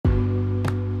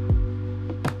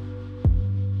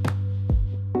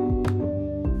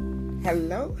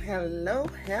Hello, hello,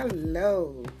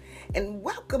 hello, and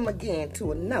welcome again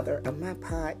to another of my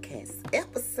podcast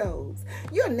episodes.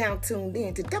 You're now tuned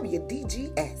in to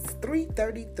WDGS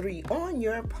 333 on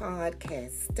your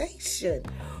podcast station.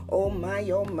 Oh my,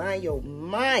 oh my, oh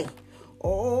my,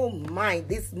 oh my.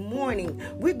 This morning,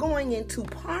 we're going into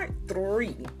part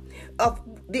 3 of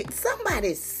did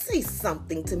somebody say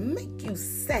something to make you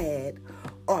sad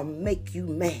or make you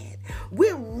mad?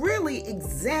 We're really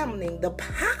examining the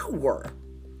power.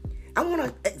 I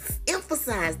want to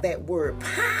emphasize that word,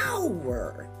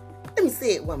 power. Let me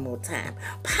say it one more time.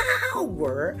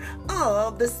 Power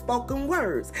of the spoken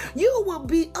words. You will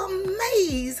be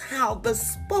amazed how the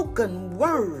spoken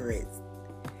words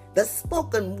that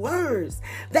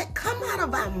come out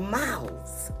of our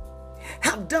mouths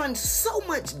have done so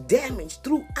much damage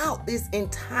throughout this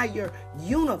entire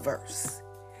universe.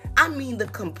 I mean the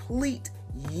complete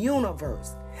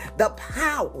universe. The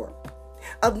power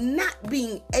of not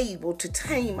being able to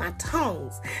tame our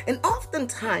tongues. And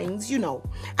oftentimes,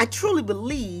 I truly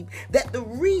believe that the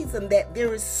reason that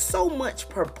there is so much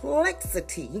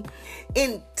perplexity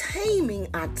in taming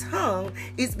our tongue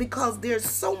is because there's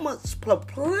so much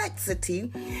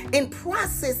perplexity in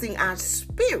processing our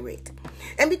spirit.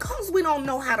 And because we don't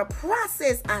know how to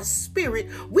process our spirit,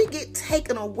 we get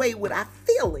taken away with our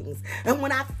feelings. And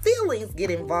when our feelings get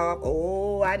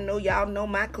involved, I know y'all know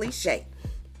my cliche.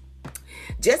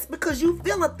 Just because you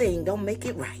feel a thing don't make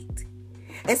it right.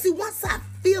 And see, once our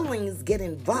feelings get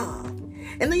involved,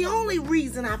 and the only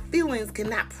reason our feelings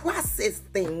cannot process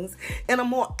things in a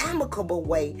more amicable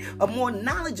way, a more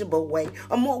knowledgeable way,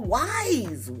 a more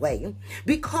wise way,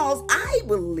 because I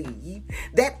believe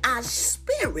that our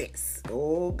spirits,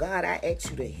 oh God, I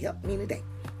ask you to help me today.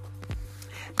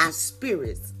 Our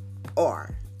spirits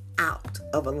are out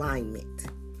of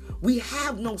alignment. We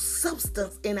have no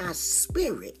substance in our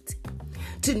spirit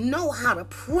to know how to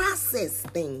process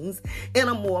things in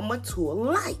a more mature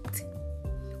light.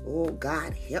 Oh,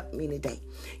 God, help me today.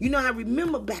 I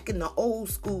remember back in the old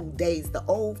school days, the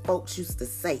old folks used to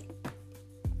say,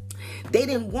 they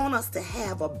didn't want us to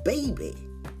have a baby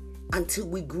until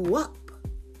we grew up.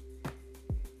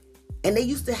 And they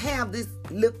used to have this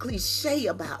little cliche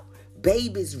about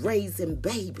babies raising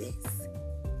babies.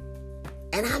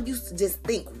 And I used to just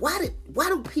think, why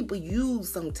do people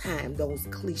use sometimes those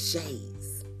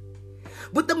cliches?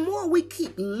 But the more we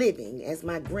keep living, as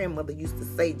my grandmother used to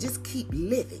say, just keep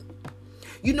living.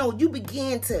 You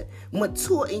begin to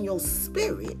mature in your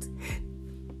spirit.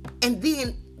 And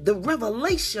then the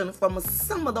revelation from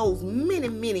some of those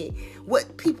many,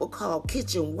 what people call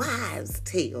kitchen wives'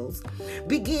 tales,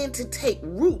 begin to take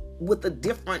root with a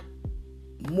different,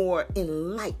 more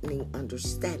enlightening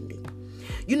understanding.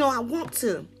 I want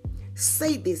to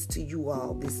say this to you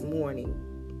all this morning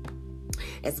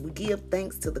as we give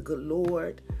thanks to the good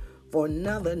Lord for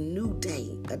another new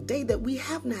day, a day that we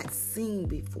have not seen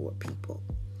before, people.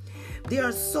 There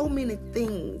are so many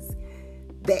things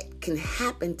that can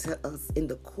happen to us in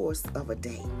the course of a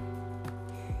day.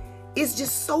 It's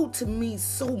just to me,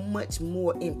 so much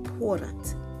more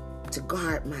important to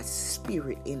guard my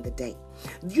spirit in the day.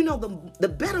 The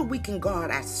better we can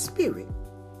guard our spirit,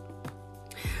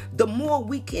 the more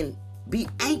we can be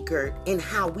anchored in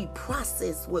how we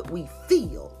process what we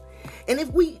feel. And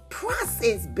if we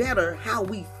process better how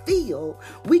we feel,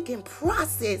 we can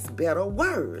process better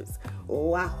words.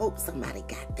 Oh, I hope somebody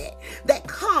got that. That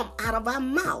come out of our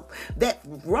mouth, that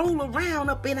roll around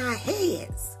up in our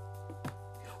heads.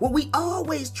 Well, we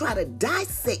always try to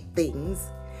dissect things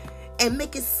and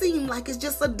make it seem like it's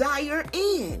just a dire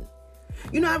end.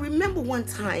 I remember one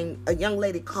time a young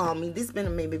lady called me. This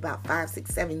been maybe about 5,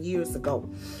 6, 7 years ago.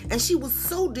 And she was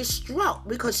so distraught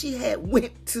because she had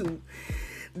went to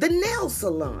the nail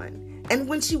salon. And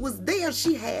when she was there,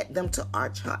 she had them to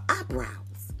arch her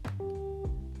eyebrows.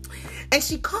 And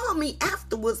she called me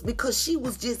afterwards because she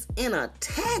was just in a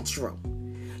tantrum.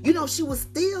 She was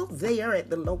still there at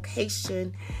the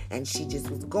location and she just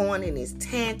was going in this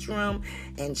tantrum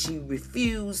and she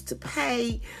refused to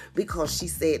pay because she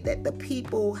said that the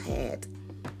people had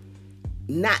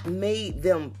not made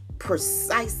them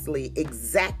precisely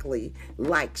exactly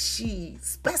like she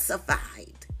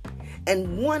specified.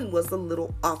 And one was a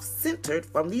little off-centered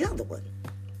from the other one.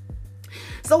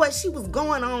 So as she was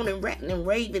going on and ranting and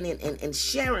raving and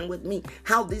sharing with me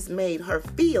how this made her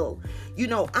feel,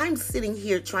 I'm sitting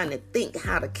here trying to think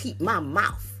how to keep my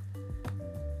mouth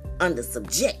under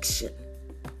subjection.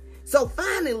 So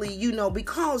finally,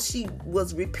 because she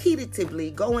was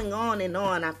repetitively going on and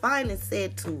on, I finally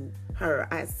said to her,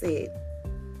 I said,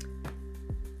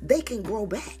 they can grow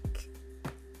back.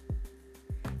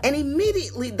 And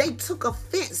immediately they took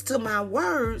offense to my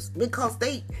words because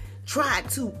they tried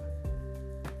to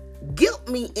guilt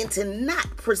me into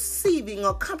not perceiving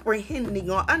or comprehending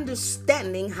or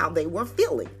understanding how they were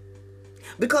feeling.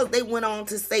 Because they went on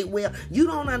to say, well, you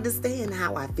don't understand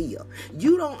how I feel.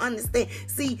 You don't understand.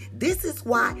 See, this is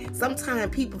why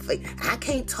sometimes people think, I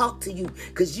can't talk to you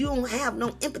because you don't have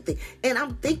no empathy. And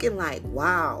I'm thinking like,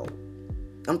 wow,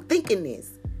 I'm thinking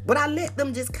this. But I let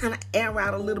them just kind of air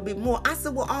out a little bit more. I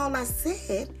said, well, all I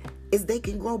said is they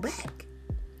can grow back.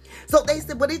 So they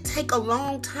said, but it take a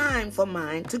long time for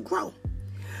mine to grow.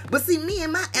 But see, me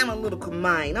and my analytical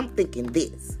mind, I'm thinking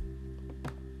this.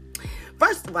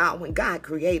 First of all, when God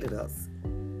created us,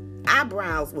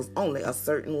 eyebrows was only a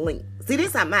certain length. See, this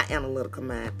is how my analytical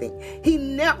mind think. He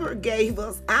never gave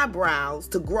us eyebrows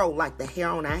to grow like the hair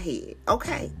on our head.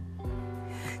 Okay?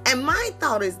 And my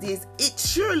thought is this, it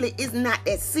surely is not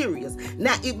that serious.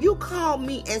 Now, if you called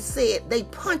me and said they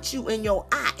punch you in your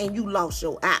eye and you lost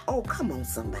your eye, oh, come on,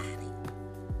 somebody.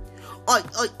 Or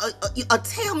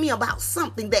tell me about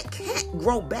something that can't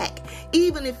grow back,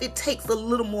 even if it takes a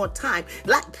little more time.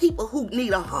 Like people who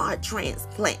need a heart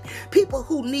transplant, people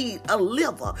who need a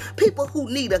liver, people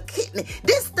who need a kidney.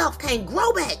 This stuff can't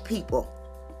grow back, people.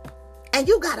 And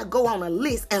you got to go on a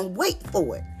list and wait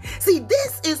for it. See,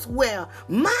 this is where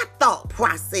my thought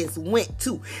process went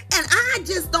to. And I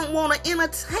just don't want to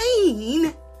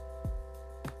entertain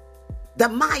the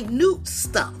minute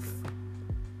stuff.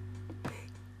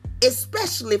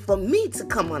 Especially for me to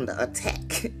come under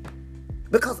attack.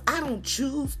 Because I don't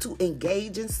choose to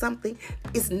engage in something.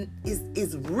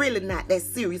 It's really not that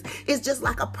serious. It's just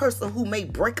like a person who may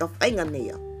break a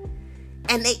fingernail.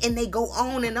 And they go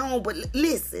on and on. But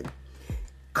listen,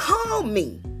 call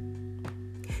me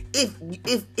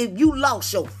if you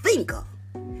lost your finger.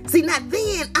 See, now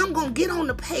then I'm going to get on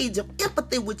the page of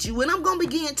empathy with you and I'm going to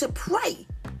begin to pray.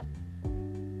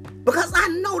 Because I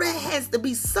know there has to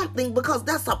be something, because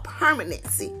that's a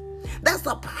permanency. That's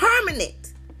a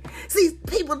permanent. See,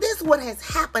 people, this is what has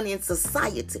happened in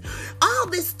society. All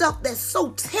this stuff that's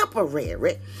so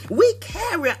temporary, we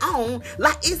carry on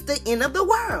like it's the end of the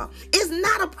world. It's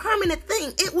not a permanent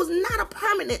thing. It was not a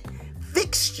permanent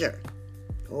fixture.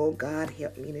 Oh, God,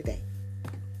 help me today.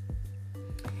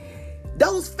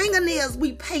 Those fingernails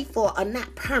we pay for are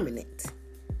not permanent.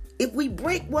 If we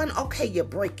break one, okay, you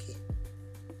break it.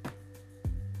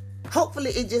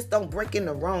 Hopefully it just don't break in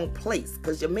the wrong place,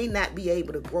 because you may not be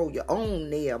able to grow your own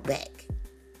nail back.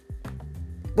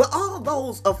 But all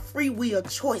those are free will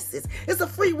choices. It's a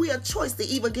free will choice to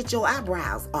even get your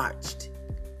eyebrows arched.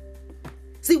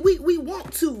 See, we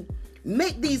want to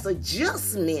make these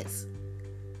adjustments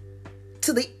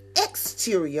to the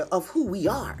exterior of who we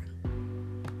are.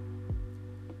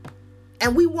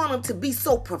 And we want them to be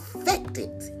so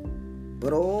perfected.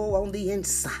 But on the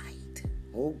inside,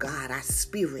 oh God, our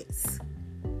spirits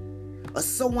are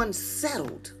so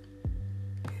unsettled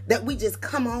that we just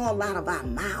come all out of our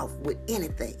mouth with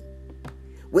anything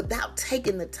without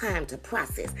taking the time to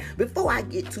process. Before I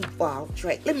get too far off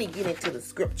track, let me get into the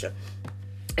scripture.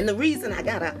 And the reason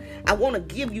I want to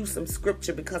give you some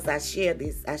scripture, because I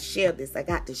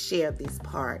got to share this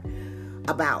part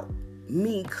about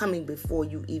me coming before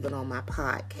you even on my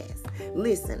podcast.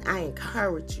 Listen, I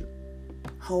encourage you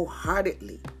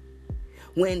wholeheartedly,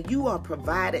 when you are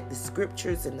provided the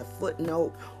scriptures in the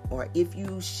footnote, or if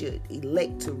you should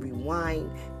elect to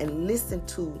rewind and listen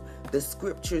to the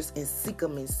scriptures and seek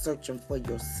them and search them for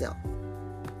yourself.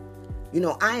 You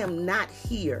know, I am not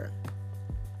here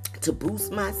to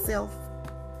boost myself.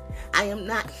 I am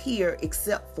not here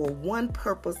except for one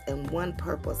purpose and one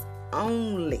purpose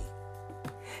only.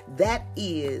 That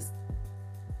is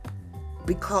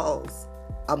because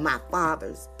of my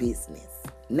Father's business.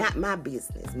 Not my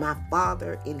business, my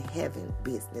Father in heaven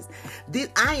business.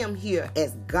 I am here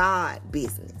as God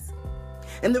business.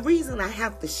 And the reason I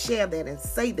have to share that and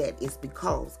say that is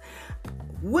because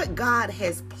what God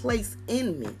has placed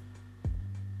in me,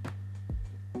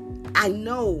 I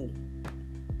know,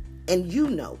 and you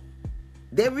know,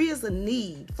 there is a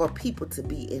need for people to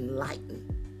be enlightened.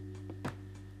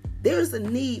 There is a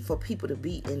need for people to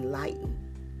be enlightened.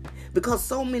 Because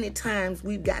so many times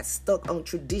we've got stuck on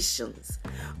traditions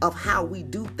of how we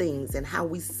do things and how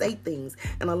we say things.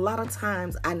 And a lot of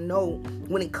times I know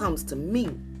when it comes to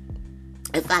me,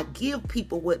 if I give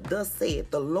people what thus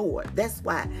saith the Lord, that's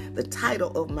why the title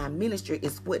of my ministry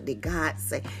is What Did God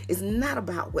Say? It's not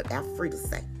about what I'm free to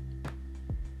say.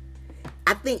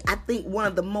 I think one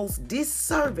of the most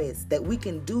disservice that we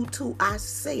can do to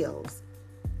ourselves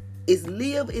is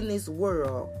live in this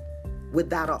world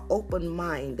without an open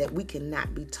mind that we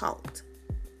cannot be taught.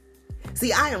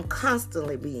 See, I am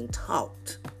constantly being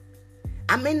taught.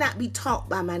 I may not be taught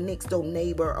by my next door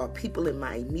neighbor or people in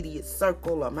my immediate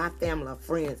circle or my family or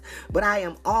friends, but I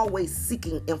am always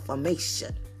seeking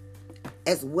information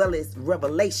as well as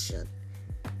revelation.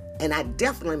 And I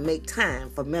definitely make time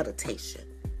for meditation.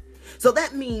 So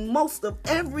that means most of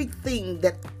everything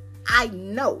that I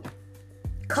know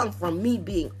comes from me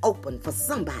being open for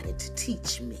somebody to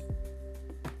teach me.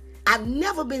 I've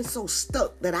never been so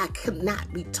stuck that I could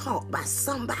not be taught by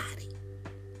somebody.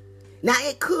 Now,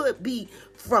 it could be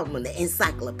from the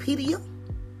encyclopedia.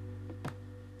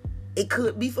 It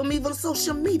could be from even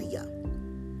social media.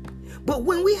 But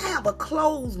when we have a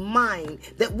closed mind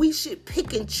that we should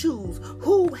pick and choose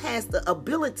who has the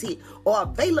ability or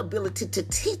availability to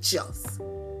teach us.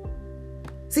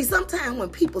 See, sometimes when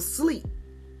people sleep,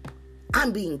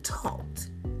 I'm being taught.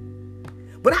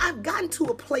 But I've gotten to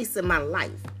a place in my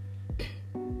life.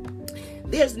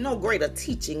 There's no greater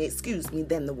teaching,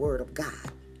 than the Word of God.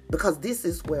 Because this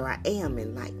is where I am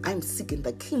in life. I'm seeking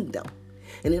the kingdom.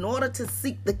 And in order to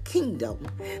seek the kingdom,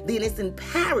 then it's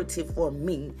imperative for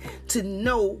me to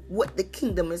know what the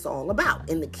kingdom is all about.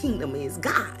 And the kingdom is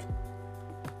God.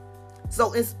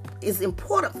 So it's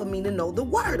important for me to know the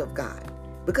Word of God.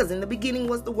 Because in the beginning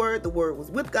was the Word was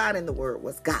with God, and the Word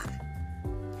was God.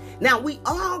 Now, we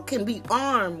all can be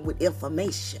armed with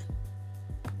information.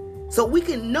 So we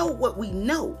can know what we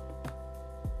know.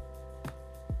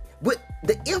 But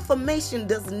the information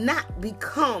does not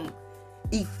become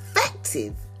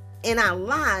effective in our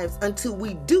lives until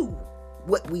we do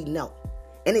what we know.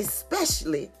 And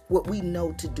especially what we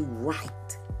know to do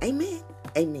right. Amen?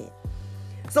 Amen.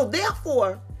 So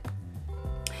therefore,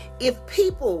 if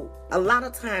people, a lot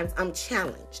of times I'm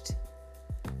challenged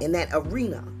in that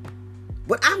arena,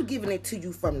 but I'm giving it to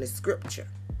you from the scripture.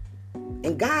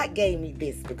 And God gave me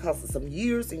this because of some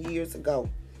years and years ago.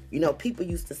 You know, people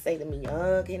used to say to me,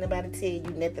 oh, can't nobody tell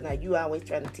you nothing, or you always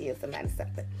trying to tell somebody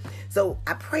something. So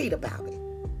I prayed about it.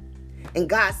 And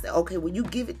God said, okay, well, you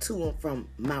give it to them from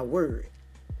my word.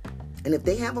 And if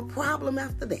they have a problem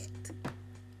after that,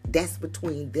 that's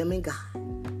between them and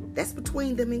God. That's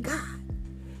between them and God.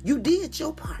 You did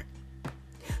your part.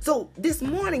 So this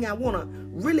morning, I want to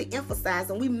really emphasize,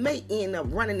 and we may end up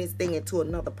running this thing into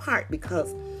another part,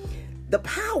 because the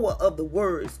power of the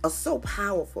words are so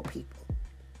powerful, people.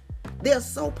 They're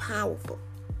so powerful.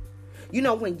 You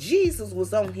know, when Jesus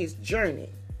was on his journey,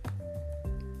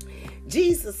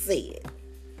 Jesus said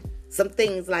some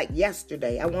things like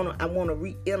yesterday. I want to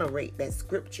reiterate that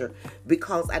scripture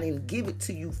because I didn't give it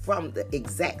to you from the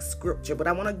exact scripture, but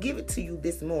I want to give it to you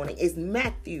this morning. It's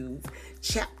Matthew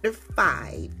chapter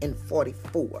 5 and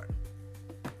 44.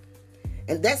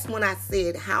 And that's when I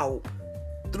said how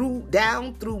through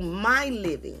my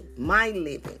living,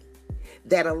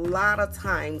 that a lot of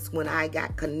times when I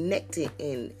got connected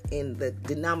in the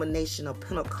denomination of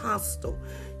Pentecostal,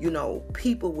 you know,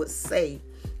 people would say,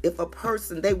 if a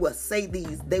person, they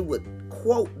would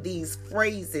quote these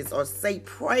phrases or say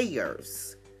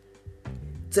prayers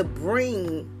to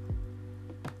bring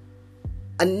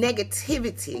a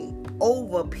negativity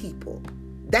over people.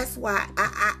 That's why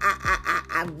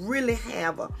I really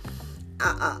have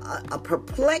a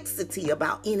perplexity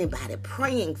about anybody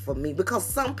praying for me, because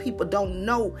some people don't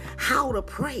know how to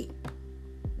pray.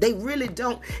 They really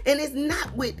don't. And it's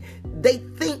not with, they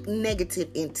think negative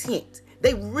intent.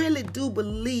 They really do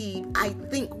believe, I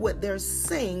think what they're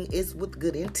saying is with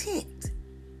good intent.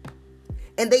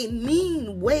 And they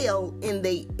mean well in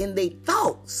they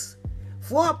thoughts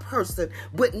for a person.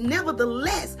 But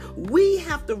nevertheless, we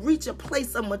have to reach a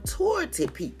place of maturity,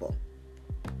 people,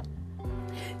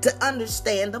 to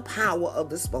understand the power of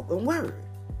the spoken word.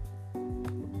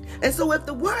 And so if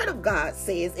the word of God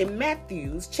says in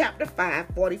Matthew chapter 5,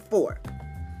 44,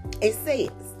 it says,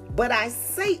 but I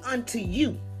say unto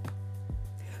you,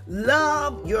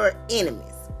 love your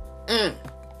enemies.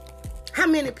 How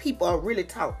many people are really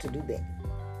taught to do that?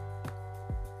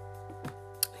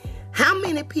 How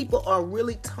many people are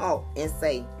really taught and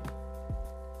say,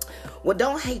 well,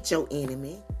 don't hate your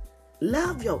enemy,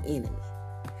 love your enemy?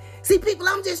 See, people,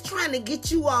 I'm just trying to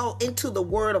get you all into the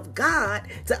word of God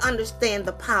to understand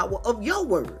the power of your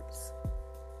words.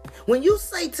 When you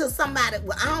say to somebody,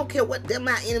 well, I don't care what they're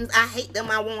my enemies, I hate them,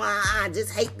 I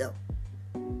just hate them.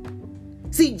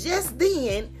 See, just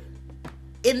then,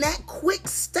 in that quick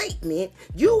statement,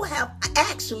 you have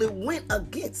actually went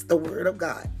against the word of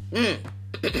God.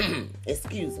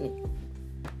 Excuse me.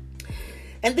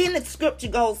 And then the scripture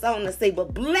goes on to say,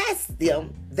 but bless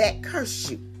them that curse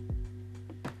you.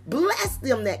 Bless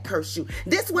them that curse you.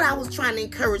 This is what I was trying to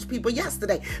encourage people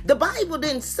yesterday. The Bible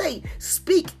didn't say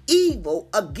speak evil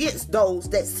against those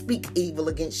that speak evil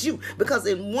against you. Because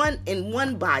in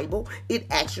one Bible, it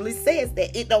actually says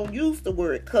that. It don't use the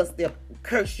word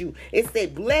curse you. It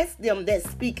said bless them that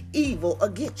speak evil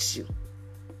against you.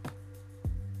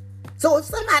 So if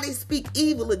somebody speak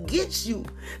evil against you,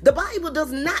 the Bible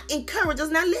does not encourage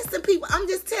us. Now listen, people, I'm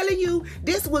just telling you,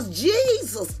 this was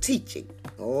Jesus' teaching.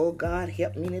 Oh, God,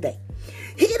 help me today.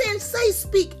 He didn't say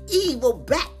speak evil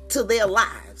back to their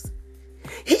lives.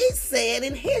 He said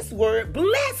in his word,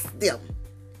 bless them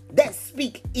that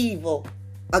speak evil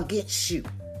against you.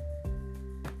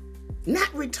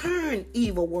 Not return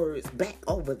evil words back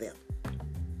over them.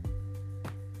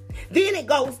 Then it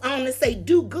goes on to say,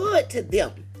 do good to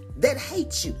them that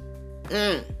hate you.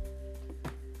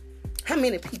 How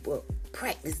many people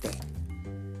practice that?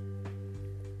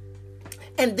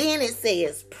 And then it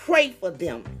says, pray for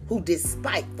them who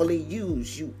despitefully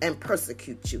use you and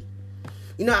persecute you.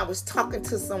 You know, I was talking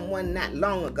to someone not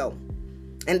long ago,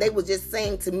 and they were just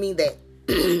saying to me that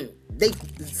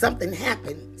something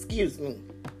happened. Excuse me.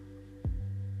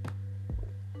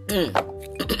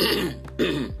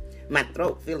 My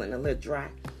throat feeling a little dry.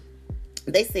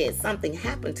 They said something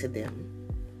happened to them,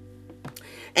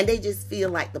 and they just feel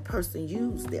like the person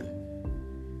used them.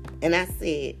 And I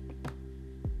said,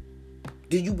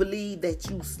 do you believe that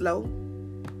you slow,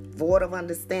 void of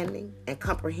understanding and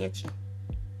comprehension?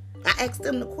 I asked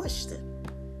them the question.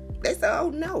 They said, oh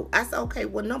no. I said, okay,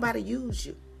 well, nobody used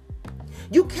you.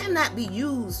 You cannot be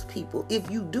used, people, if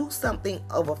you do something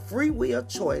of a free will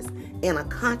choice in a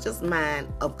conscious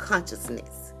mind of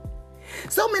consciousness.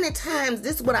 So many times,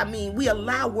 this is what I mean, we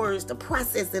allow words to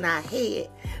process in our head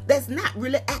that's not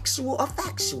really actual or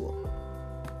factual.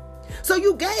 So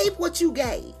you gave what you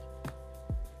gave.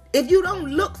 If you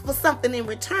don't look for something in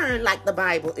return, like the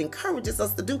Bible encourages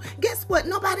us to do, guess what?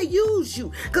 Nobody use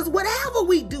you. Because whatever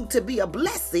we do to be a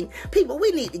blessing, people,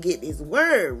 we need to get this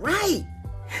word right.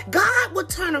 God will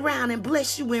turn around and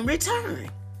bless you in return.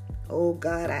 Oh,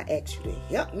 God, I ask you to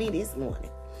help me this morning.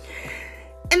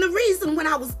 And the reason when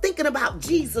I was thinking about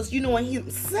Jesus, you know, and he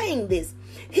was saying this,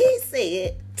 he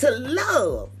said to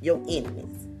love your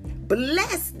enemies,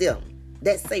 bless them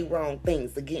that say wrong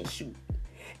things against you,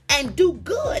 and do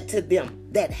good to them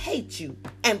that hate you,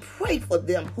 and pray for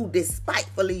them who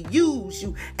despitefully use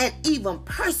you and even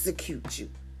persecute you.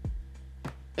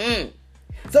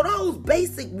 So those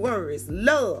basic words,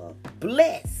 love,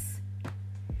 bless,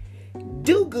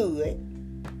 do good,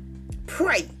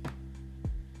 pray.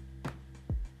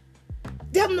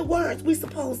 Them the words we're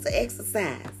supposed to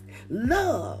exercise.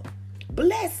 Love,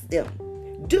 bless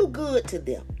them, do good to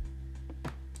them,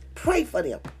 pray for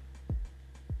them.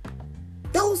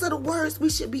 Those are the words we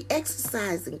should be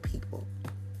exercising, people.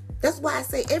 That's why I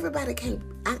say everybody can't,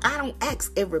 I don't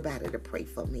ask everybody to pray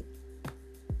for me.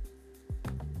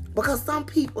 Because some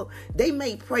people, they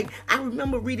may pray. I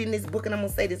remember reading this book, and I'm going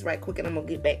to say this right quick, and I'm going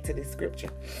to get back to this scripture.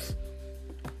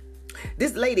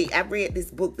 This lady, I read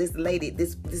this book, this lady,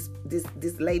 this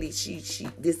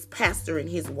pastor and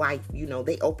his wife, you know,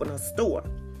 they opened a store.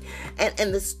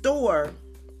 And the store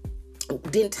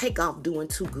didn't take off doing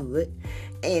too good.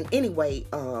 And anyway,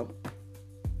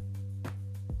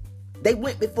 they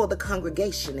went before the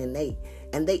congregation and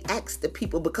they asked the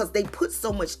people, because they put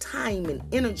so much time and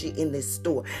energy in this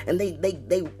store, and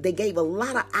they gave a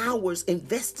lot of hours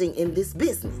investing in this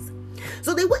business.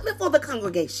 So they went before the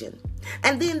congregation,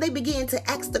 and then they began to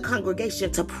ask the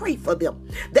congregation to pray for them,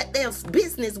 that their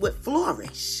business would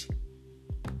flourish.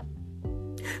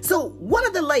 So one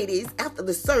of the ladies, after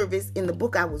the service in the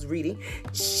book I was reading,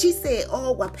 she said,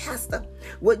 oh, well, Pastor,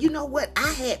 well, you know what?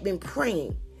 I had been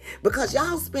praying because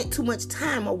y'all spent too much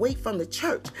time away from the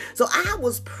church. So I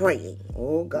was praying,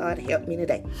 oh, God, help me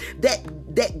today,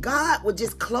 that God would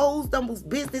just close those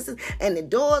businesses and the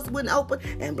doors wouldn't open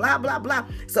and blah, blah, blah.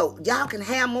 So y'all can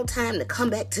have more time to come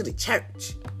back to the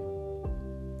church.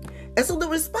 And so the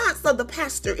response of the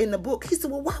pastor in the book, he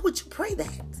said, well, why would you pray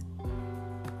that?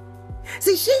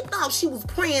 See, she thought she was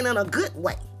praying in a good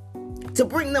way to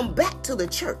bring them back to the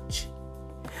church.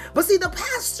 But see, the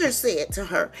pastor said to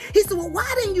her, he said, well, why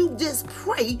didn't you just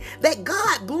pray that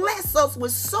God bless us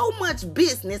with so much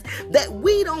business that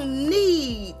we don't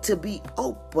need to be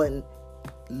open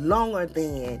longer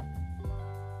than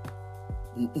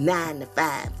 9 to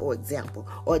 5, for example,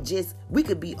 or just we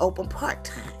could be open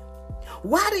part-time.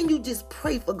 Why didn't you just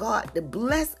pray for God to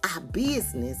bless our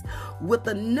business with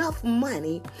enough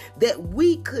money that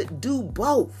we could do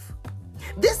both?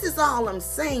 This is all I'm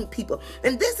saying, people.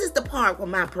 And this is the part where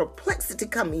my perplexity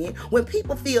comes in, when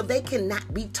people feel they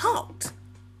cannot be taught.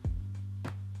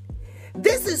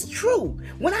 This is true.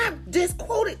 When I just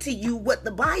quoted to you what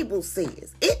the Bible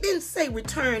says, it didn't say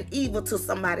return evil to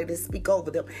somebody to speak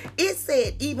over them. It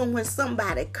said even when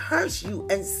somebody curse you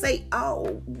and say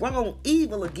all wrong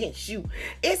evil against you,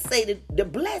 it said to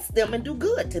bless them and do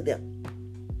good to them.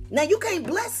 Now, you can't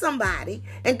bless somebody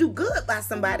and do good by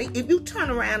somebody if you turn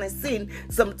around and send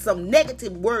some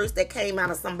negative words that came out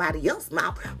of somebody else's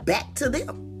mouth back to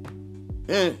them.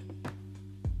 The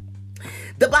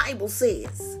Bible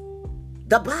says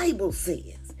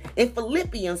in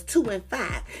Philippians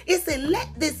 2:5, it said, let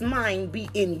this mind be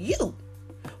in you,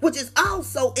 which is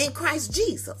also in Christ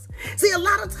Jesus. See, a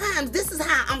lot of times, this is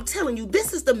how I'm telling you,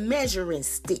 this is the measuring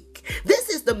stick. This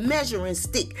is the measuring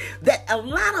stick that a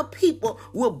lot of people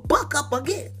will buck up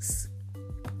against.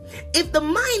 If the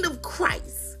mind of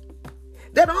Christ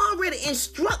that already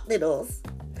instructed us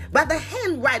by the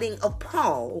handwriting of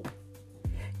Paul,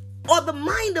 or the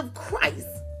mind of Christ,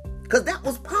 because that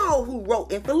was Paul who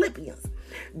wrote in Philippians.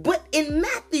 But in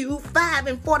Matthew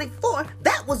 5:44,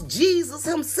 that was Jesus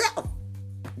himself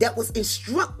that was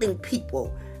instructing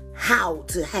people how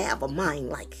to have a mind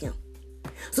like him.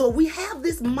 So we have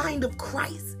this mind of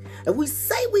Christ, and we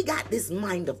say we got this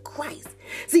mind of Christ.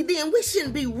 See, then we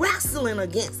shouldn't be wrestling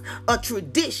against a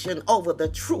tradition over the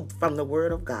truth from the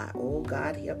word of God. Oh,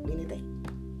 God, help me today.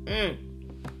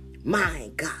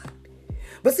 My God.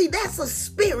 But see, that's a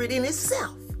spirit in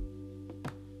itself.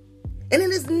 And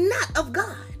it is not of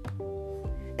God.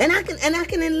 And I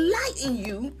can enlighten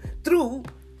you through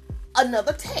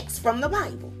another text from the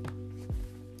Bible.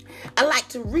 I like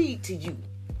to read to you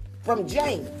from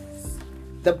James,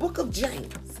 the book of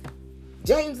James.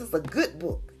 James is a good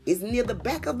book. It's near the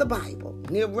back of the Bible,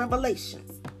 near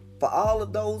Revelations. For all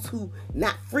of those who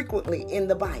not frequently in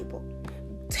the Bible,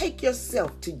 take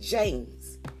yourself to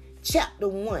James chapter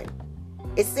 1.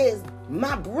 It says,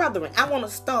 my brethren, I want to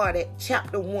start at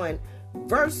chapter 1,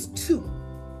 verse 2.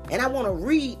 And I want to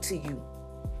read to you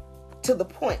to the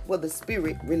point where the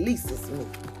Spirit releases me.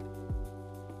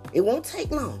 It won't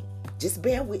take long. Just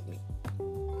bear with me.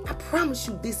 I promise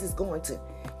you this is going to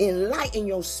enlighten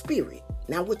your spirit.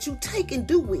 Now, what you take and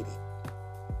do with it,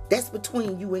 that's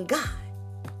between you and God.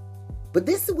 But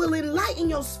this will enlighten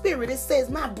your spirit. It says,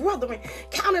 my brethren,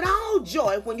 count it all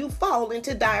joy when you fall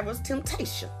into diverse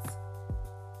temptations.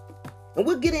 And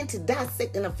we'll get into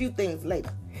dissecting a few things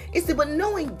later. It said, but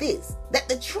knowing this, that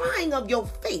the trying of your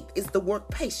faith is the work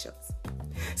patience.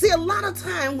 See, a lot of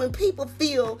time when people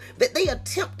feel that they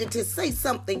attempted to say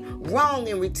something wrong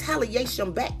in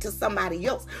retaliation back to somebody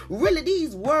else, really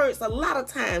these words a lot of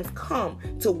times come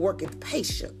to work as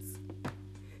patience.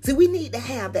 See, we need to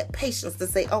have that patience to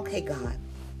say, okay, God,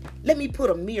 let me put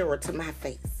a mirror to my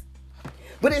face.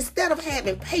 But instead of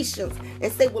having patience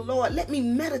and say, well, Lord, let me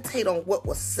meditate on what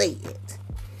was said.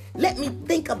 Let me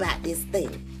think about this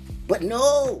thing. But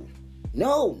no.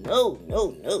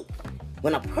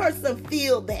 When a person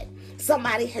feels that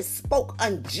somebody has spoke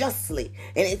unjustly,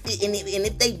 and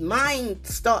if they mind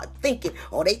start thinking,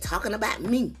 oh, they talking about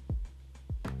me.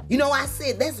 You know, I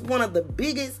said that's one of the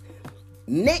biggest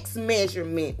next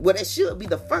measurement, well, that should be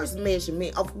the first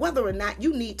measurement of whether or not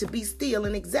you need to be still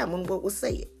and examine what was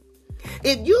said.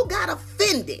 If you got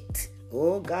offended,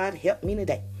 oh, God, help me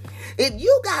today. If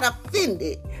you got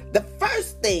offended, the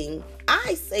first thing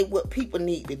I say what people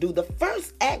need to do, the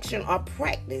first action or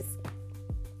practice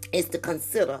is to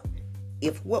consider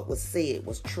if what was said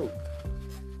was true.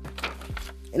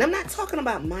 And I'm not talking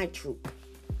about my truth.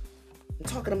 I'm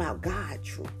talking about God's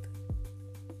truth.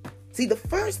 See, the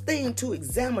first thing to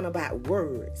examine about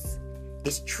words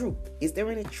is truth. Is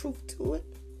there any truth to it?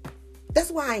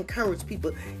 That's why I encourage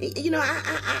people. You know,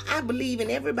 I believe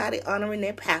in everybody honoring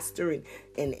their pastor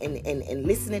and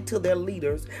listening to their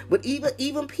leaders. But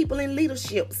even people in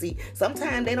leadership, see,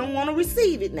 sometimes they don't want to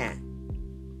receive it now.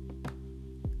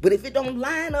 But if it don't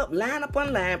line up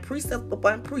on line, precept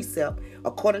upon precept,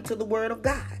 according to the word of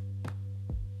God,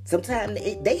 sometimes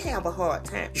they have a hard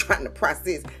time trying to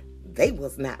process they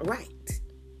was not right.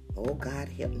 Oh, God,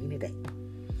 help me today.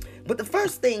 But the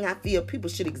first thing I feel people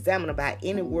should examine about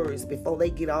any words before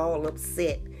they get all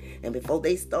upset and before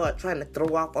they start trying to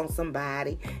throw off on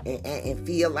somebody and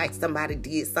feel like somebody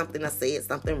did something or said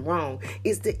something wrong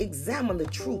is to examine the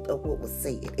truth of what was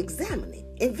said. Examine it.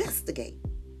 Investigate.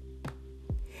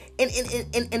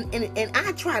 And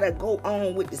I try to go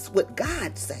on with this, what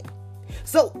God say.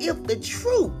 So if the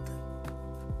truth,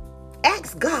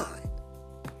 ask God.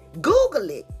 Google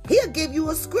it. He'll give you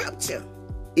a scripture.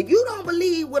 If you don't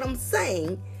believe what I'm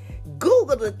saying,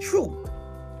 Google the truth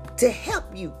to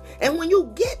help you. And when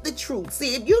you get the truth,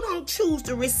 see, if you don't choose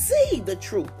to receive the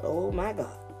truth, oh my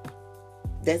God,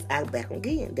 That's out back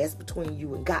again. That's between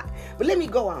you and God. But let me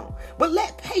go on. But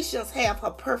let patience have her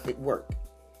perfect work,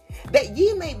 that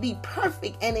ye may be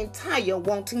perfect and entire,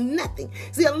 wanting nothing.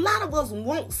 See, a lot of us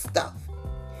want stuff,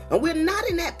 and we're not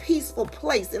in that peaceful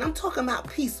place. And I'm talking about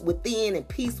peace within and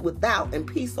peace without and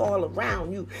peace all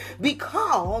around you,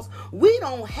 because we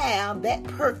don't have that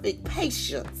perfect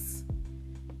patience.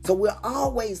 So we're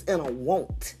always in a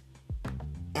want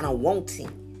and a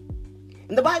wanting.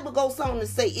 And the Bible goes on to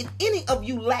say, if any of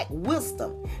you lack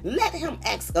wisdom, let him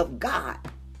ask of God,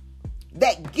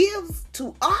 that gives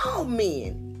to all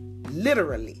men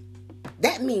literally.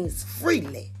 That means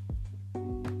freely.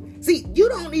 See, you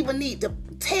don't even need to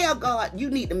tell God you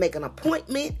need to make an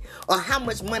appointment, or how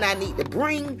much money I need to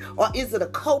bring, or is it a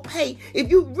copay?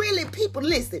 If you really, people,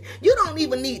 listen, you don't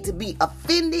even need to be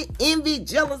offended, envied,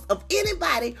 jealous of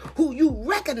anybody who you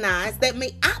recognize that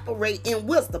may operate in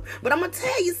wisdom. But I'm going to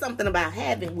tell you something about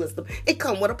having wisdom. It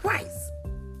comes with a price.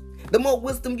 The more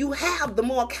wisdom you have, the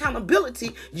more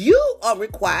accountability you are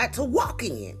required to walk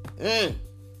in. And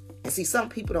see, some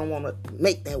people don't want to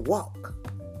make that walk.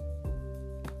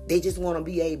 They just want to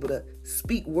be able to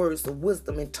speak words of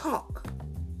wisdom and talk.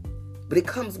 But it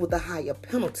comes with a higher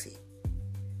penalty.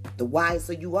 The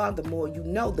wiser you are, the more you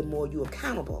know, the more you're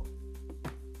accountable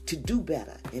to do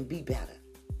better and be better.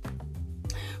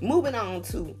 Moving on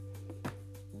to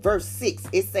verse 6,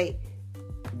 it say,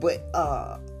 but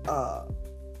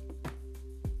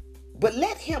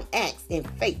let him act in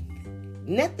faith,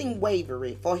 nothing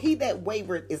wavering, for he that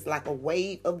wavereth is like a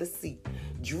wave of the sea,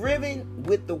 driven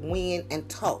with the wind and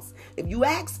tossed. If you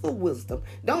ask for wisdom,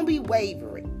 don't be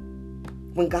wavering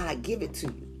when God give it to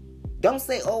you. Don't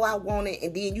say, oh, I want it,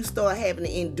 and then you start having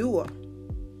to endure.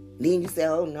 Then you say,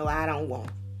 oh, no, I don't want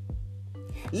it.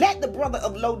 Let the brother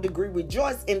of low degree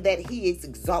rejoice in that he is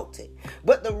exalted,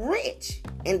 but the rich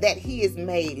in that he is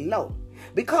made low.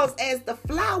 Because as the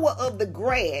flower of the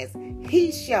grass,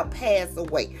 he shall pass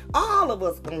away. All of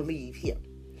us gonna leave here.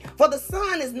 For the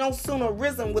sun is no sooner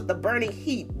risen with the burning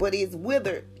heat, but is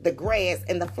withered the grass,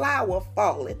 and the flower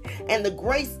falleth, and the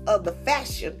grace of the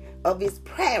fashion of it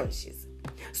perishes.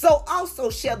 So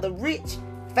also shall the rich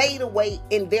fade away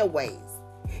in their ways.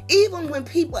 Even when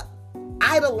people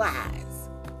idolize,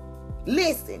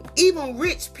 listen, even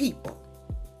rich people,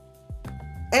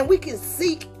 and we can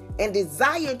seek and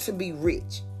desire to be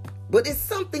rich, but it's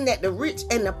something that the rich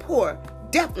and the poor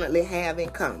definitely have in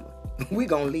common. We're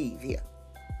going to leave here.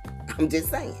 I'm just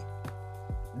saying.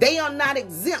 They are not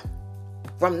exempt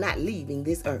from not leaving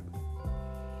this earth.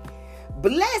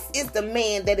 Blessed is the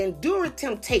man that endureth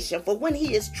temptation, for when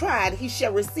he is tried, he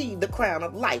shall receive the crown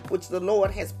of life, which the Lord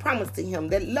has promised to him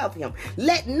that love him.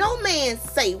 Let no man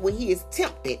say when he is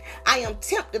tempted, I am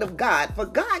tempted of God, for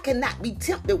God cannot be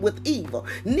tempted with evil,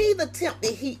 neither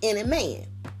tempted he any man.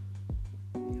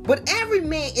 But every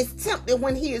man is tempted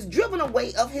when he is driven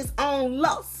away of his own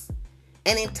lust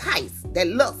and enticed. That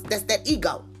lust, that's that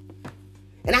ego.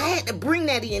 And I had to bring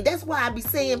that in. That's why I be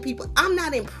saying, people, I'm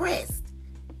not impressed.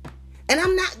 And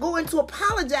I'm not going to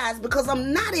apologize because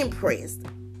I'm not impressed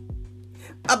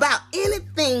about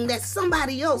anything that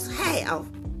somebody else have,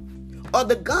 or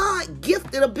the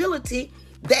God-gifted ability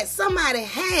that somebody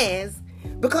has,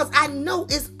 because I know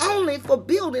it's only for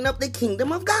building up the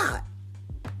kingdom of God.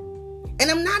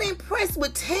 And I'm not impressed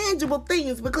with tangible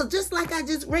things, because just like I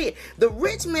just read, the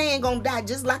rich man gonna die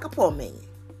just like a poor man.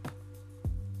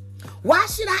 Why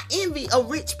should I envy a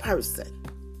rich person?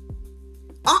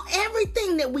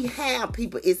 Everything that we have,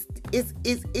 people, is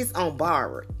on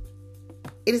borrowed.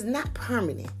 It is not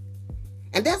permanent.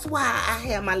 And that's why I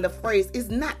have my little phrase, it's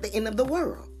not the end of the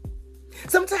world.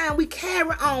 Sometimes we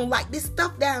carry on like this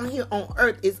stuff down here on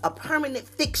earth is a permanent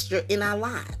fixture in our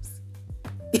lives.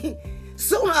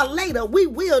 Sooner or later, we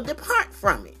will depart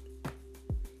from it.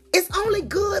 It's only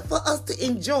good for us to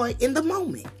enjoy in the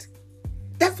moment.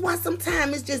 That's why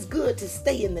sometimes it's just good to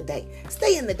stay in the day.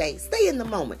 Stay in the day. Stay in the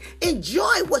moment.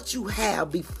 Enjoy what you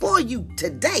have before you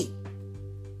today.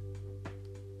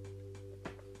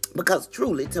 Because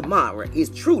truly tomorrow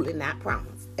is truly not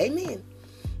promised. Amen.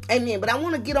 Amen. But I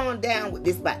want to get on down with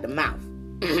this about the mouth.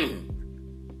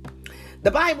 The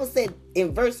Bible said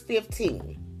in verse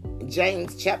 15,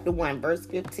 James chapter 1, verse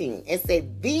 15, it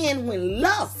said, then when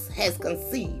lust has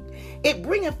conceived, it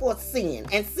bringeth forth sin,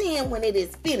 and sin, when it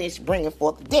is finished, bringeth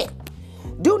forth death.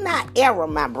 Do not err,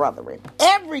 my brethren.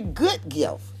 Every good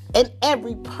gift and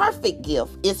every perfect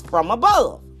gift is from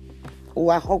above. Oh,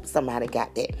 I hope somebody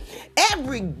got that.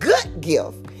 Every good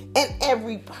gift and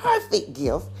every perfect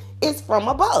gift is from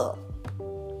above.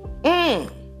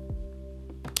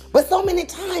 But so many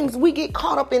times we get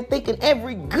caught up in thinking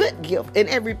every good gift and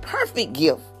every perfect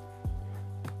gift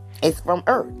is from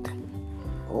earth.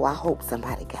 Oh, I hope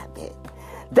somebody got that.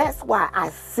 That's why I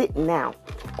sit now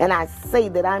and I say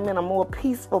that I'm in a more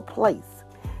peaceful place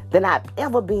than I've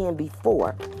ever been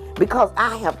before, because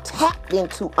I have tapped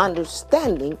into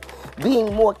understanding,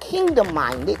 being more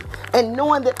kingdom-minded, and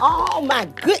knowing that all my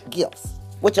good gifts,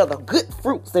 which are the good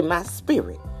fruits in my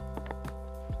spirit,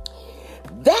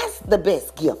 that's the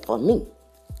best gift for me.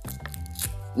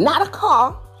 Not a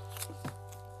car,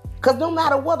 because no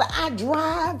matter whether I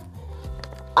drive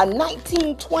a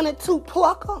 1922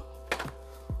 Plucker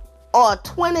or a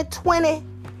 2020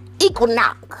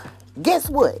 Equinox, guess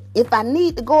what? If I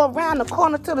need to go around the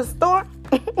corner to the store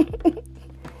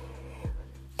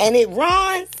and it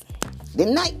runs the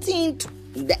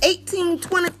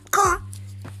 1820 car,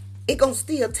 it gonna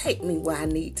still take me where I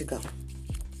need to go.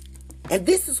 And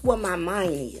this is where my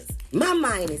mind is. My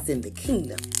mind is in the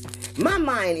kingdom. My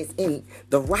mind is in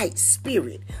the right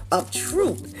spirit of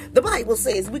truth. The Bible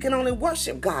says we can only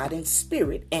worship God in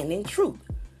spirit and in truth.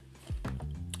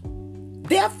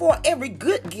 Therefore, every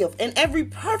good gift and every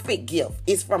perfect gift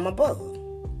is from above.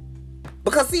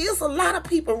 Because see, there's a lot of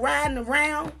people riding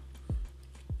around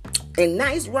in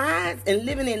nice rides and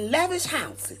living in lavish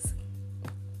houses.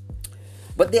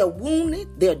 But they're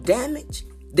wounded, they're damaged,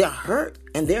 they're hurt,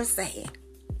 and they're sad.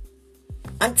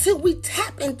 Until we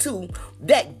tap into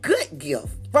that good gift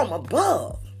from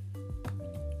above.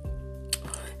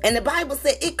 And the Bible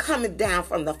said it cometh down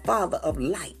from the Father of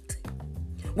light,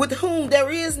 with whom there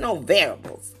is no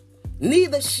variables,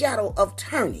 neither shadow of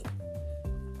turning.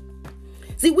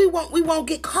 See, we won't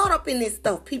get caught up in this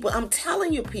stuff, people. I'm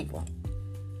telling you, people.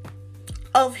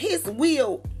 Of his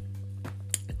will.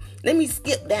 Let me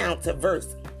skip down to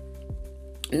verse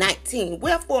 19.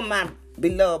 Wherefore, my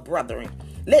beloved brethren,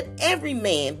 let every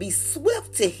man be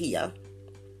swift to hear.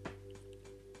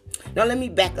 Now let me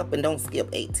back up and don't skip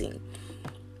 18.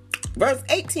 Verse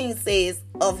 18 says,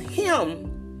 of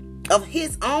him, of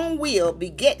his own will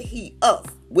beget he us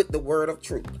with the word of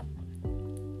truth.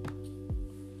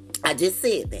 I just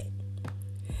said that.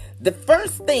 The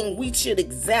first thing we should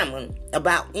examine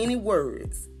about any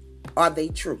words, are they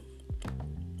true?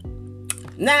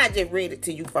 Now I just read it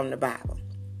to you from the Bible.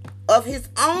 Of his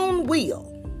own will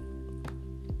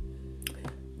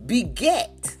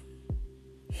beget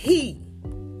he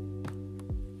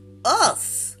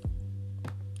us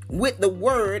with the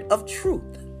word of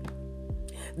truth,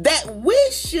 that we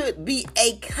should be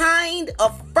a kind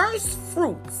of first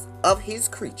fruits of his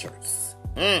creatures.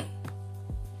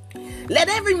 Let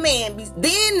every man be,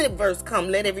 then the verse come,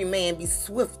 let every man be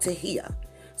swift to hear,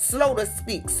 slow to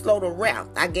speak, slow to wrath.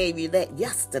 I gave you that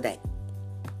yesterday.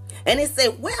 And it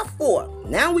said, wherefore,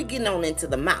 now we getting on into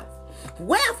the mouth.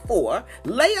 Wherefore,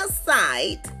 lay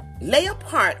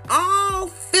apart all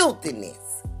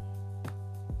filthiness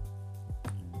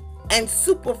and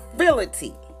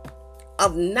superfluity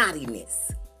of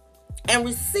naughtiness, and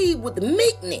receive with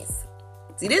meekness.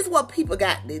 See, this is what people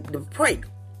got to pray.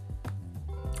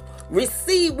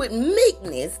 Receive with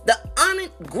meekness the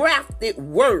ungrafted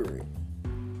word.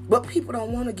 But people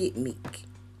don't want to get meek.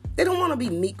 They don't want to be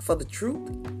meek for the truth.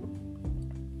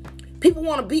 People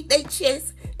want to beat their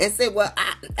chest and say, well,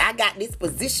 I got this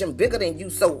position bigger than you,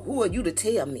 so who are you to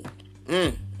tell me?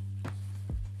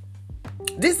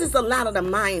 This is a lot of the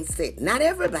mindset. Not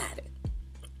everybody.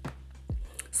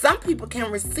 Some people can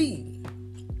receive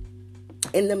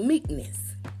in the meekness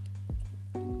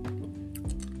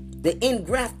the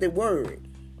engrafted word.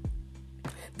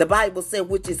 The Bible said,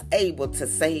 which is able to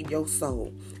save your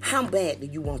soul. How bad do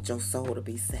you want your soul to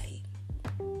be saved?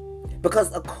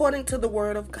 Because according to the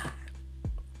word of God,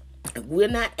 if we're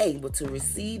not able to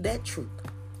receive that truth,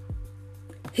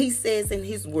 he says in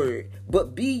his word,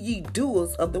 but be ye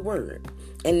doers of the word,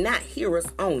 and not hearers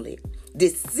only,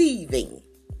 deceiving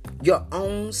your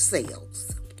own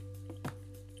selves.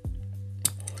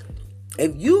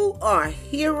 If you are a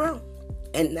hearer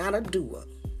and not a doer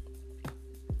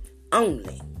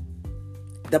only,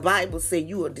 the Bible says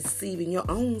you are deceiving your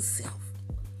own self.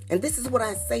 And this is what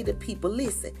I say to people.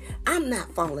 Listen, I'm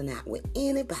not falling out with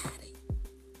anybody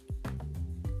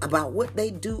about what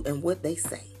they do and what they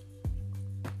say.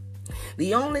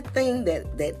 The only thing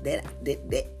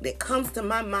that comes to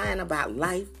my mind about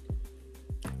life,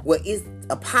 where is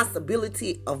a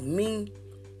possibility of me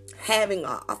having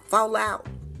a fallout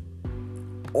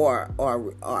or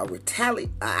retaliate.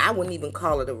 I wouldn't even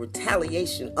call it a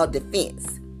retaliation or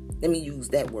defense. Let me use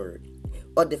that word.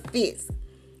 Or defense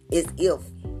is if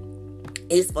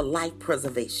it's for life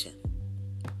preservation.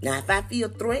 Now, if I feel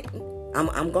threatened,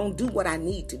 I'm going to do what I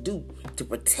need to do to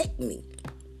protect me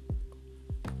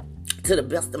to the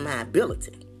best of my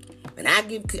ability. And I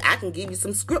can give you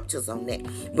some scriptures on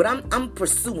that. But I'm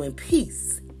pursuing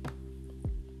peace.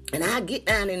 And I get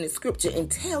down in the scripture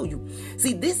and tell you.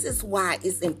 See, this is why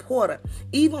it's important.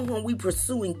 Even when we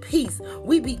pursuing peace,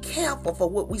 we be careful for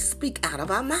what we speak out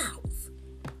of our mouths.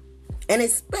 And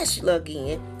especially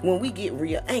again, when we get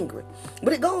real angry.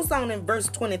 But it goes on in verse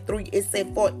 23. It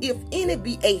said, for if any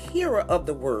be a hearer of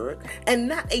the word and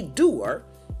not a doer,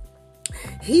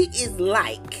 he is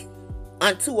like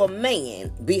unto a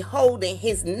man beholding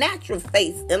his natural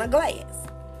face in a glass.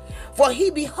 For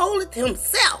he beholdeth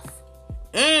himself.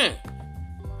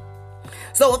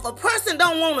 So if a person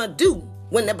don't want to do,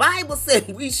 when the Bible says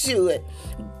we should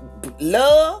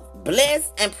love,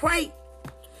 bless, and pray,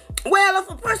 well, if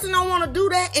a person don't want to do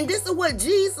that, and this is what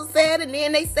Jesus said, and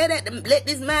then they said that, let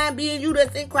this mind be in you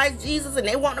that's in Christ Jesus, and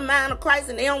they want the mind of Christ,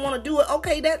 and they don't want to do it,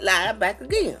 okay, that lie back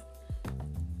again.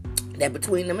 That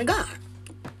between them and God.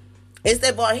 It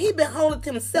said, for he beholdeth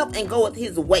himself and goeth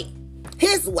his way,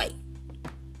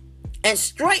 and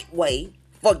straightway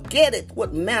forgetteth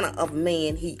what manner of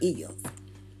man he is.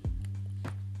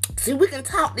 See, we can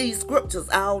talk these scriptures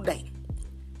all day.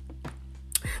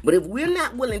 But if we're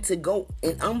not willing to go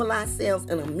and humble ourselves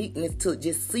in a meekness to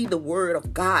just see the word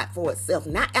of God for itself,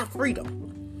 not our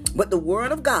freedom, but the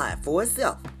word of God for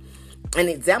itself, and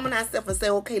examine ourselves and say,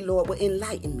 okay, Lord, well,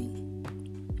 enlighten me.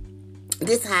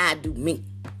 This is how I do me.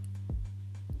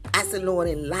 I said, Lord,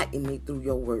 enlighten me through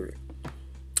your word.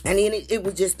 And then it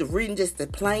was just the reading, just the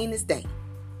plainest day.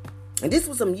 And this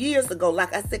was some years ago,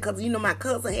 like I said, because, my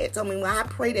cousin had told me, well, I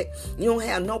pray that you don't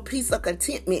have no peace or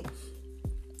contentment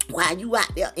while you out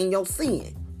there in your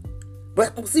sin.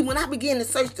 But see, when I began to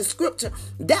search the scripture,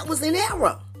 that was an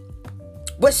error.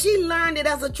 But she learned it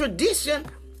as a tradition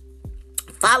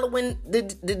following the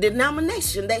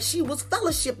denomination that she was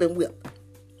fellowshipping with.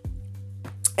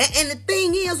 And the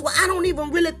thing is, well, I don't even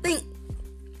really think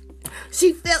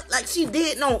she felt like she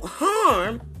did no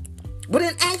harm. But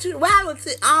in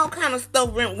actuality, all kind of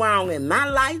stuff went wrong in my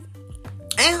life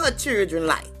and her children's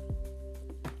life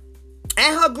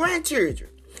and her grandchildren.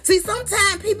 See,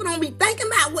 sometimes people don't be thinking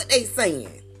about what they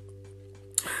saying.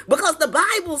 Because the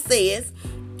Bible says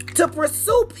to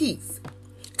pursue peace,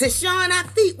 to shine our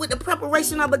feet with the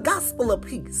preparation of the gospel of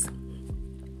peace.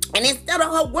 And instead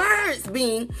of her words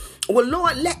being, well,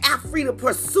 Lord, let our freedom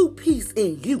pursue peace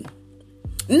in you.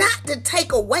 Not to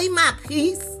take away my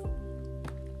peace.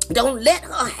 Don't let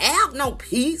her have no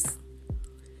peace.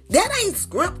 That ain't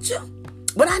scripture.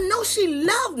 But I know she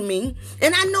loved me,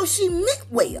 and I know she meant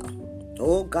well.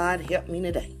 Oh, God, help me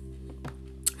today.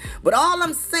 But all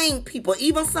I'm saying, people,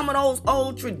 even some of those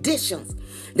old traditions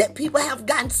that people have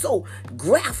gotten so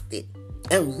grafted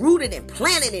and rooted and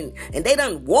planted in, and they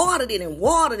done watered it,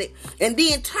 and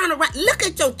then turn around. Look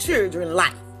at your children's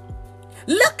life.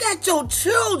 Look at your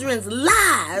children's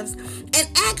lives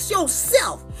and ask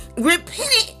yourself,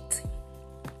 repent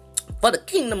for the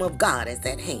kingdom of God is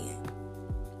at hand.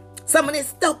 Some of this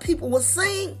stuff people were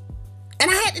saying, and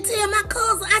I had to tell my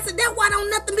cousin, I said, that's why don't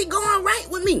nothing be going right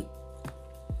with me.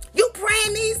 You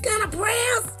praying these kind of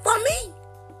prayers for me?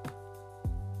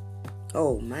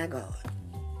 Oh my God.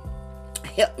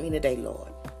 Help me today, Lord.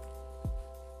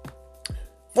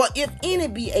 For if any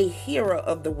be a hearer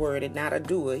of the word and not a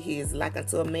doer, he is like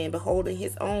unto a man beholding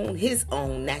his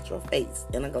own natural face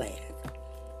in a glass.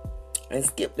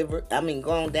 And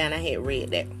go on down, I had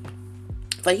read that.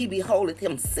 For he beholdeth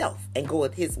himself and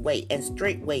goeth his way, and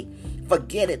straightway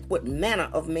forgetteth what manner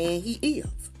of man he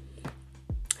is.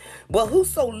 But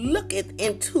whoso looketh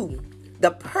into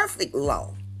the perfect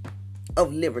law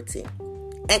of liberty,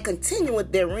 and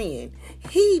continueth therein,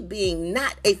 he being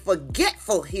not a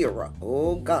forgetful hearer.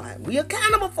 Oh God, we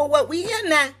accountable for what we hear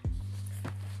now.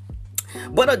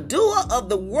 But a doer of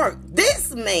the work,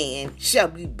 this man shall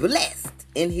be blessed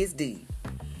in his deed.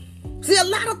 See, a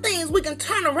lot of things we can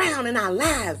turn around in our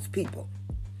lives, people.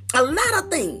 A lot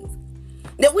of things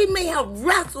that we may have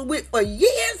wrestled with for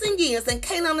years and years and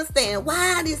can't understand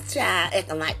why this child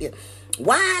acting like this.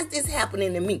 Why is this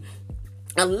happening to me?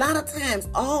 A lot of times,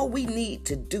 all we need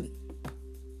to do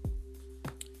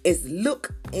is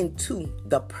look into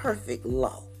the perfect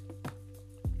law.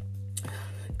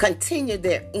 Continue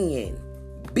therein,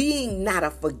 being not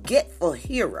a forgetful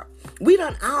hearer. We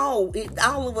done all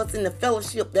of us in the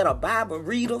fellowship that are Bible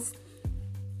readers,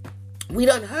 we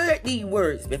done heard these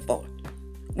words before.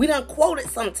 We done quoted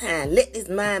sometime, let this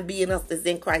mind be in us that's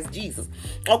in Christ Jesus.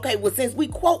 Okay, well, since we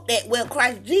quote that, well,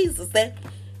 Christ Jesus said,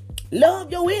 love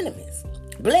your enemies.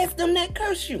 Bless them that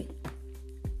curse you.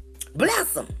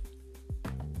 Bless them.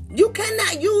 You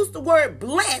cannot use the word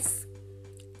bless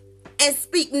and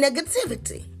speak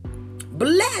negativity.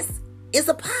 Bless is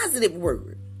a positive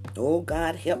word. Oh,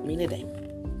 God, help me today.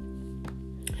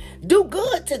 Do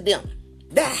good to them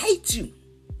that hate you.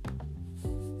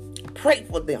 Pray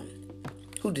for them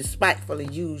who despitefully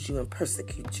use you and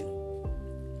persecute you.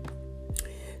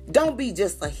 Don't be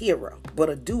just a hearer, but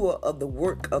a doer of the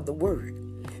work of the word.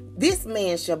 This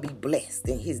man shall be blessed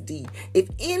in his deed. If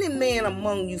any man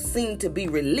among you seem to be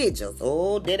religious,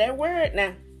 oh, there's that word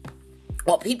now.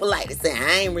 Or people like to say,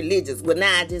 I ain't religious. Well,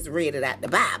 now I just read it out the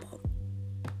Bible.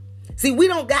 See, we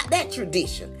don't got that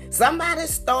tradition. Somebody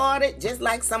started, just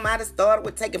like somebody started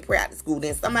with taking prayer out to school.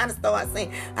 Then somebody started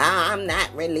saying, I'm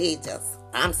not religious.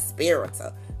 I'm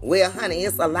spiritual. Well, honey,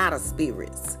 it's a lot of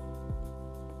spirits.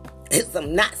 It's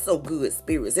some not so good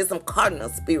spirits. It's some cardinal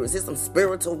spirits. It's some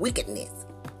spiritual wickedness.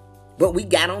 But we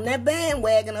got on that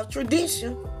bandwagon of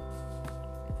tradition.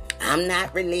 I'm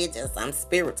not religious. I'm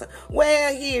spiritual.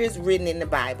 Well, here is written in the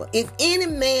Bible. If any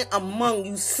man among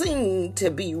you seem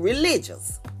to be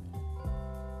religious.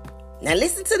 Now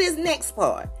listen to this next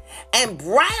part. And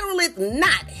bridleth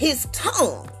not his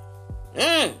tongue.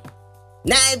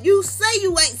 Now, if you say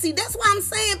you ain't, see, that's why I'm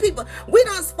saying, people, we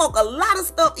done spoke a lot of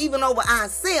stuff even over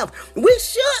ourselves. We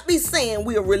should be saying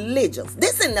we're religious.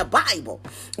 This in the Bible.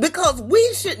 Because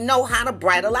we should know how to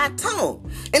bridle our tongue.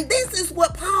 And this is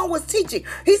what Paul was teaching.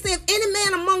 He said, if any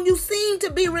man among you seem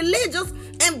to be religious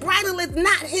and bridleth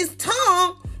not his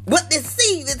tongue, but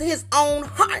deceiveth his own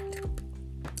heart.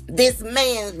 This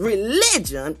man's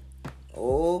religion,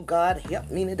 oh God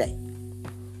help me today,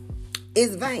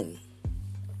 is vain.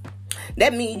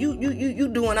 That means you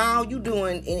doing all you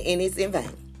doing and it's in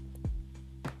vain.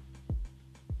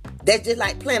 That's just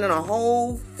like planting a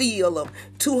whole field of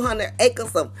 200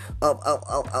 acres of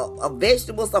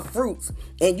vegetables or fruits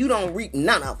and you don't reap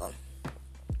none of them.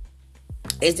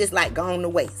 It's just like going to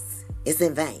waste. It's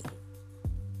in vain.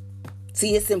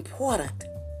 See, it's important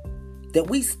that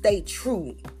we stay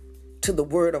true to the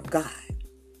word of God.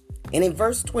 And in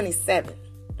verse 27,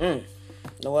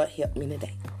 Lord help me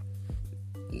today.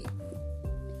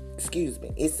 Excuse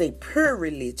me. It's a pure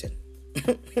religion.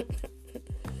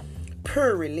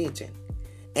 Pure religion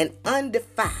and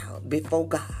undefiled before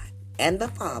God and the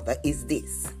Father is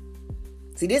this.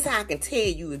 See, this how I can tell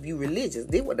you if you religious.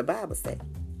 This is what the Bible says.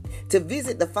 To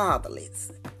visit the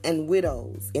fatherless and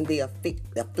widows in their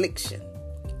affliction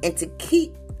and to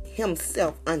keep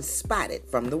himself unspotted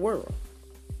from the world.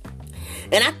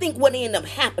 And I think what ended up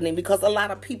happening, because a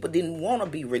lot of people didn't want to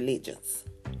be religious.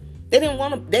 They didn't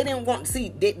want to see,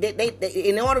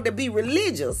 in order to be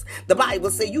religious, the Bible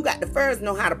says you got to first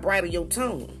know how to bridle your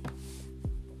tongue.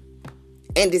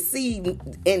 And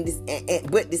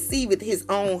but deceiveth his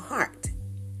own heart.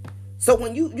 So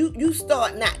when you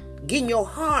start not getting your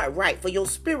heart right for your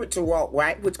spirit to walk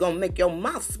right, which gonna make your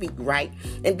mouth speak right,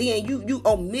 and then you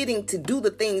omitting to do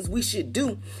the things we should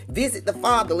do, visit the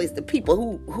fatherless, the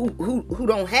people who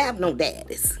don't have no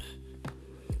daddies.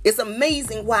 It's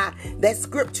amazing why that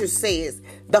scripture says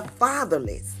the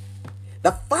fatherless.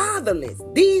 The fatherless.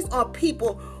 These are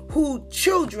people whose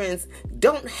children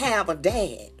don't have a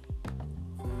dad.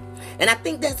 And I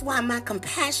think that's why my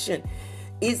compassion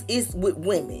is with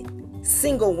women,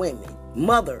 single women,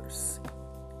 mothers,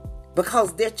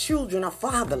 because their children are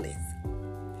fatherless.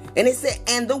 And it said,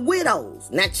 and the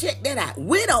widows. Now check that out.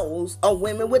 Widows are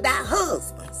women without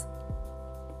husbands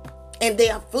and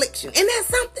their affliction. Isn't that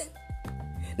something?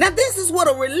 Now, this is what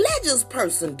a religious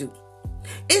person do.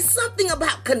 It's something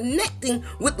about connecting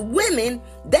with women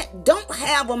that don't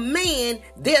have a man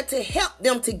there to help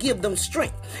them, to give them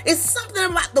strength. It's something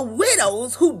about the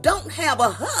widows who don't have a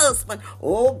husband.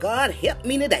 Oh, God, help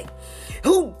me today.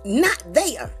 Who not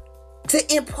there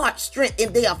to impart strength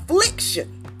in their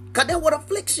affliction. Because that's what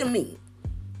affliction means.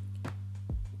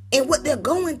 And what they're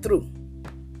going through.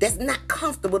 That's not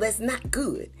comfortable, that's not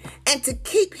good. And to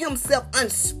keep himself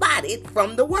unspotted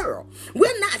from the world.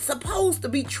 We're not supposed to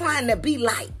be trying to be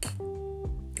like.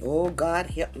 Oh, God,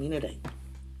 help me today.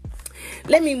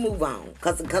 Let me move on,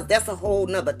 because that's a whole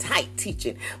nother tight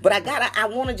teaching. But I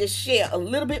want to just share a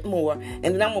little bit more, and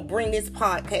then I'm going to bring this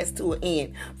podcast to an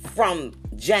end from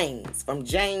James,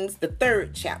 the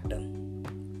 3rd chapter,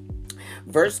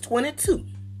 verse 22.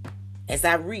 As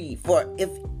I read, for if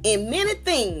in many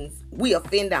things we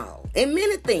offend all. In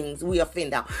many things we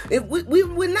offend all. If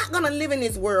we're not going to live in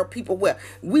this world, people, where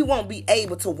we won't be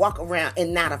able to walk around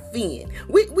and not offend.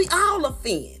 We all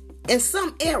offend in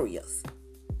some areas.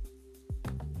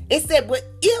 It said, but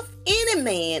if any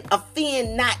man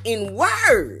offend not in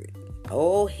word,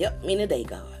 oh, help me today,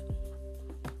 God.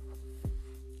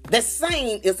 The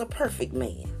same is a perfect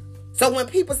man. So when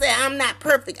people say I'm not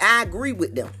perfect, I agree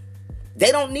with them. They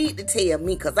don't need to tell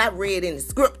me, because I read in the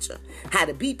scripture how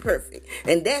to be perfect.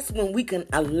 And that's when we can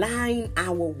align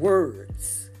our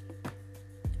words.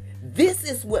 This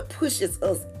is what pushes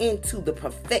us into the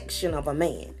perfection of a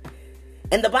man.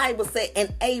 And the Bible said,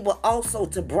 and able also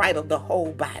to bridle the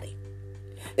whole body.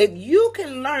 If you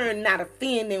can learn not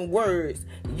offend in words,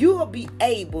 you will be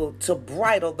able to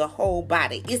bridle the whole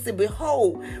body. It said,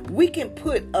 behold, we can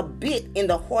put a bit in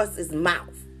the horse's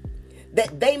mouth,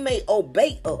 that they may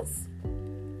obey us,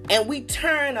 and we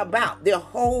turn about their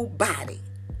whole body.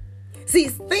 See,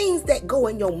 it's things that go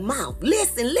in your mouth.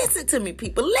 Listen to me,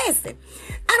 people. Listen.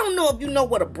 I don't know if you know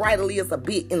what a bridle is, a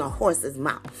bit in a horse's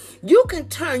mouth. You can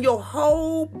turn your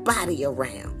whole body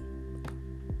around.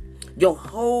 Your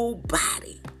whole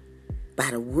body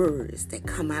by the words that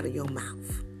come out of your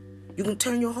mouth. You can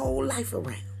turn your whole life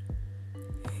around.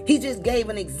 He just gave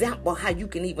an example how you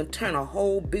can even turn a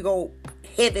whole big old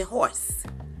heavy horse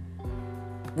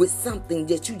with something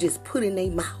that you just put in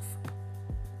their mouth.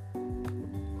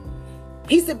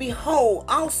 He said, behold,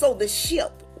 also the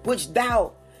ship which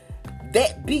thou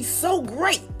that be so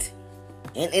great.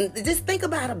 And just think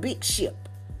about a big ship.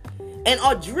 And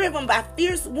are driven by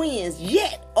fierce winds,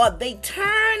 yet are they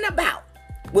turned about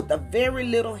with a very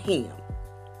little helm.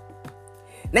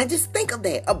 Now just think of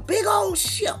that. A big old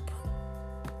ship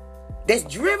that's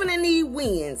driven in these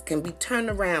winds can be turned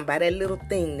around by that little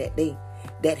thing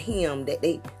that helm that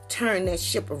they turn that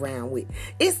ship around with.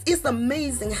 It's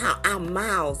amazing how our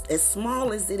mouths, as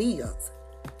small as it is,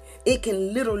 it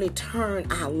can literally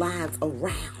turn our lives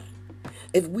around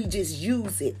if we just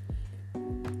use it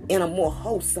in a more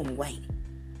wholesome way,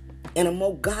 in a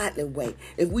more godly way.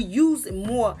 If we use it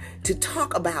more to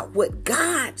talk about what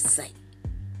God say.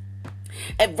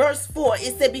 At verse 4,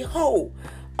 it said, behold,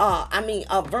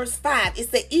 verse 5, it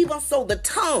said, even so the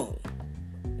tongue.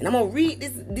 And I'm going to read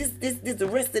this, the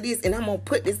rest of this, and I'm going to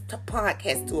put this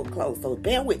podcast to a close. So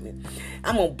bear with me.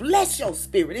 I'm going to bless your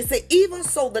spirit. It said, even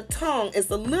so the tongue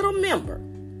is a little member,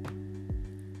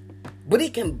 but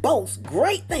it can boast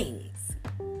great things.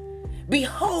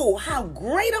 Behold, how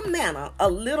great a manner a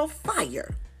little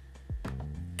fire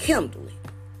kindling.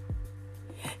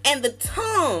 And the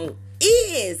tongue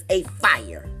is a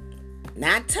fire.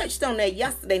 Now, I touched on that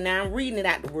yesterday. Now, I'm reading it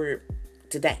out the word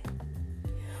today.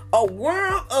 A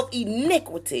world of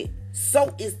iniquity,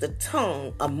 so is the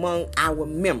tongue among our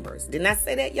members. Didn't I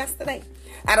say that yesterday?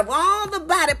 Out of all the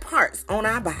body parts on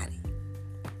our body,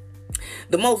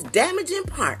 the most damaging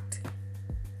part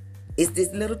is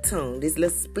this little tongue, this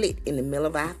little split in the middle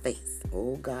of our face.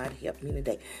 Oh, God, help me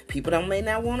today. People may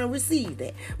not want to receive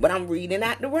that, but I'm reading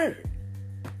out the word.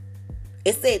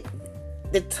 It said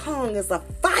the tongue is a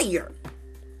fire,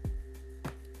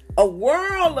 a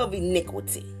world of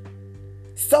iniquity.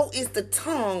 So is the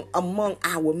tongue among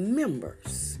our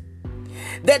members,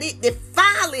 that it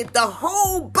defileth the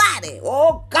whole body.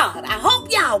 Oh, God, I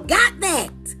hope y'all got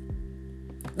that.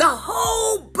 The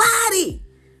whole body.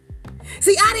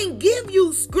 See, I didn't give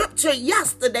you scripture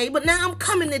yesterday, but now I'm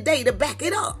coming today to back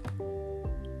it up.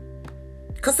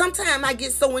 Because sometimes I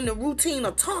get so in the routine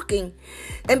of talking,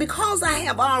 and because I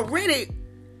have already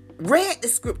read the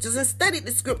scriptures and studied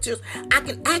the scriptures, I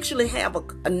can actually have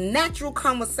a natural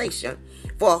conversation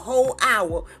for a whole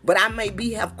hour, but I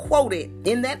may have quoted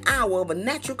in that hour of a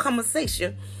natural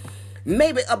conversation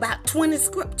maybe about 20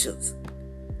 scriptures,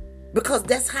 because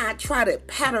that's how I try to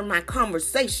pattern my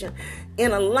conversation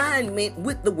in alignment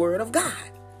with the word of God.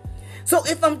 So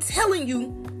if I'm telling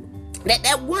you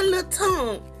that one little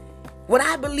tongue, what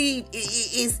I believe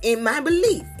is in my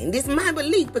belief, and this is my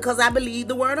belief because I believe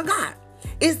the word of God,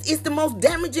 it's the most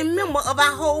damaging member of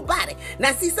our whole body.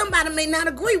 Now, see, somebody may not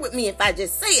agree with me if I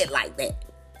just say it like that.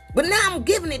 But now I'm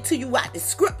giving it to you out the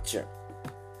scripture.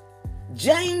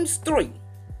 James 3,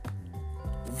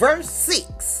 verse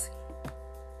 6.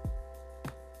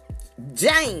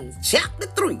 James chapter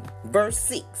 3, verse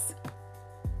 6.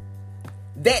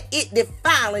 That it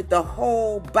defileth the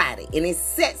whole body, and it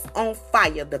sets on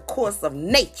fire the course of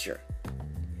nature,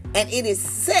 and it is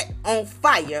set on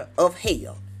fire of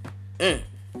hell.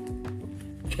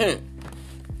 Didn't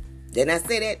I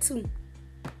say that too?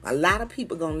 A lot of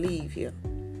people gonna leave here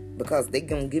because they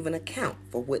gonna give an account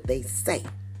for what they say.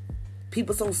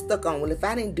 People so stuck on, well, if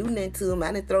I didn't do nothing to them,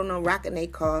 I didn't throw no rock in their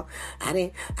car,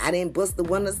 I didn't bust the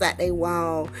windows out their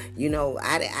wall,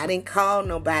 I didn't call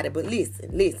nobody. But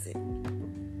listen.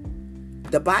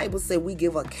 The Bible said we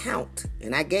give account,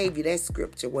 and I gave you that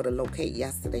scripture where to locate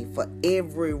yesterday, for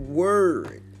every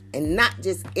word. And not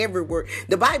just every word.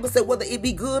 The Bible said whether it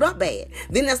be good or bad.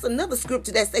 Then there's another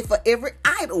scripture that say for every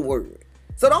idle word.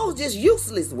 So those just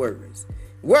useless words.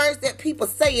 Words that people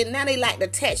say, and now they like to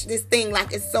attach this thing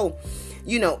like it's so,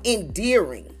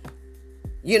 endearing.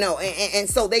 And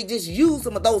so they just use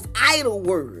some of those idle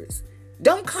words.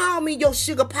 Don't call me your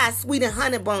sugar pie, sweet and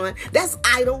honey bun. That's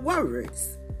idle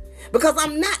words. Because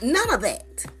I'm not none of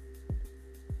that.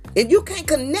 If you can't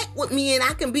connect with me and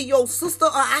I can be your sister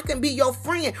or I can be your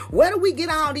friend, where do we get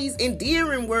all these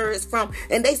endearing words from?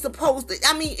 And they supposed to,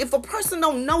 if a person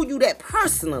don't know you that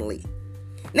personally.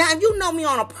 Now, if you know me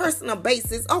on a personal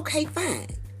basis, okay, fine.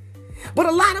 But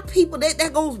a lot of people,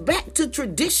 that goes back to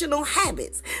traditional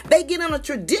habits. They get in a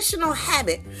traditional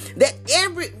habit that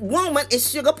every woman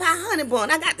is sugar pie honey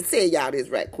bun. I got to tell y'all this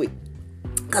right quick.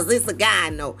 Because it's a guy I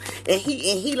know, and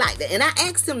he like that. And I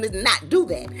asked him to not do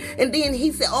that. And then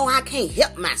he said, oh, I can't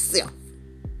help myself.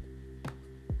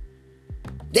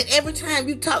 That every time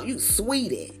you talk, you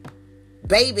sweetie,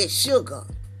 baby sugar.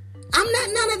 I'm not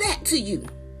none of that to you.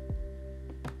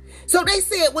 So they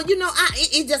said, well,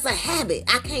 it's just a habit.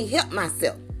 I can't help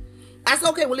myself. I said,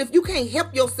 okay, well, if you can't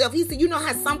help yourself, he said, you know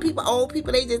how some people, old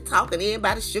people, they just talk and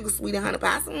everybody sugar, sweet, and honey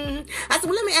pie. I said,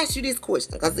 well, let me ask you this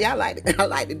question. Because, see, I like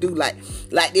to do like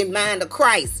the mind of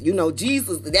Christ.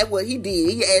 Jesus, that's what he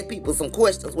did. He asked people some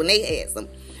questions when they had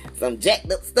some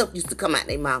jacked up stuff used to come out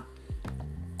their mouth.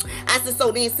 I said,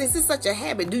 so then, since it's such a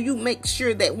habit, do you make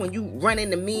sure that when you run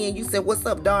into me and you say, what's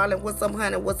up, darling? What's up,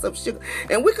 honey? What's up, sugar?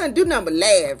 And we couldn't do nothing but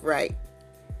laugh, right?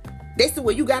 They said,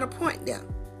 well, you got a point there.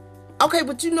 Okay,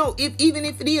 but even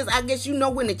if it is, I guess you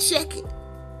know when to check it.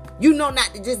 You know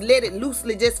not to just let it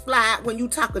loosely just fly out when you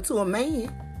talking to a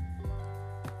man.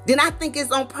 Then I think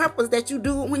it's on purpose that you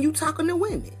do it when you talking to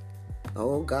women.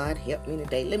 Oh, God, help me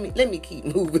today. Let me keep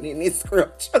moving in this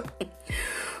scripture.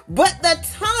 But the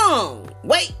tongue,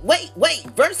 wait,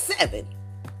 verse 7.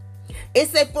 It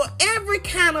said, for every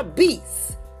kind of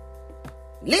beast,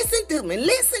 listen to me,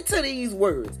 listen to these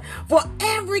words. For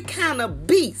every kind of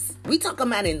beast, we talking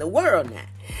about in the world now,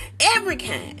 every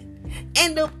kind,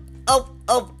 and of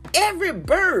every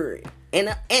bird,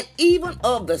 and even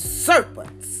of the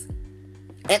serpents,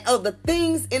 and of the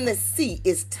things in the sea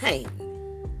is tamed,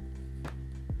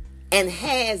 and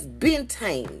has been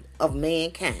tamed of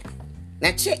mankind.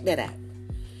 Now check that out.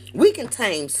 We can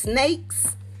tame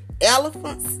snakes,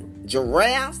 elephants,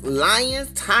 giraffes, lions,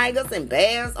 tigers, and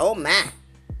bears. Oh my.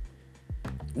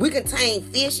 We can tame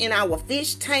fish in our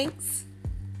fish tanks.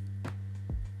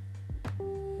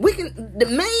 The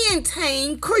man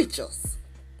tame creatures.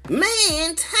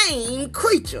 Man tame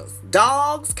creatures.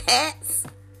 Dogs, cats.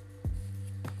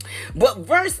 But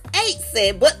verse 8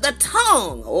 said, but the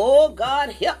tongue, oh God,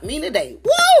 help me today.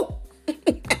 Woo!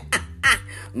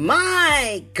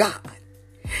 My God.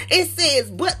 It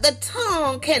says, but the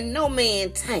tongue can no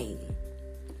man tame.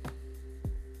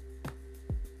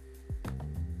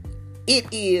 It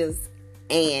is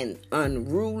an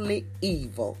unruly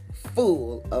evil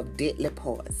full of deadly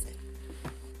poison.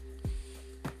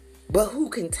 But who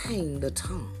can tame the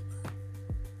tongue?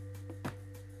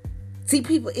 See,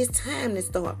 people, it's time to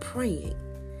start praying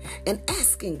and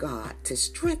asking God to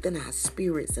strengthen our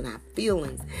spirits and our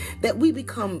feelings, that we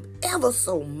become ever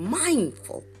so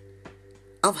mindful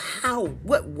of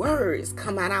what words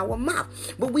come out our mouth.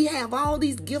 But we have all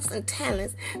these gifts and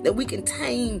talents that we can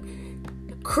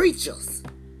tame creatures.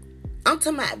 I'm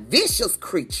talking about vicious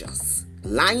creatures.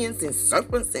 Lions and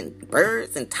serpents and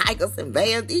birds and tigers and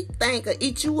bears. These things can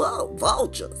eat you up.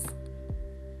 Vultures.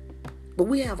 But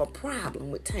we have a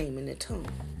problem with taming the tongue.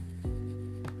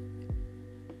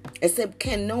 It said,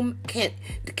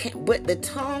 but the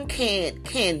tongue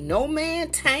can no man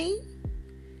tame?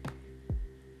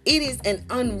 It is an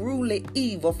unruly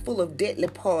evil full of deadly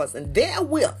poison.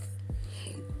 Therewith,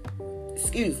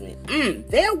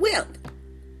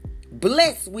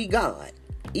 bless we God,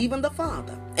 even the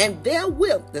Father. And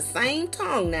therewith, the same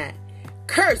tongue now,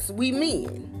 curse we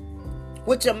men,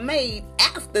 which are made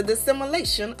after the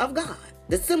similitude of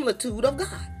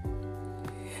God.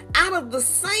 Out of the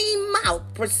same mouth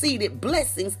proceeded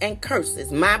blessings and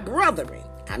curses. My brethren,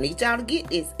 I need y'all to get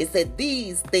this. It said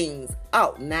these things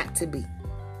ought not to be.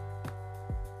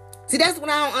 See, that's what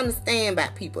I don't understand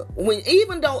about people.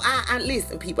 Even though I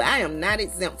listen, people, I am not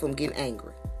exempt from getting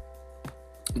angry.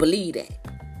 Believe that.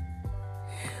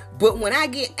 But when I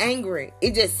get angry,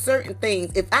 it's just certain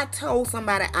things. If I told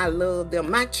somebody I love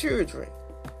them, my children,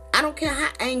 I don't care how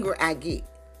angry I get.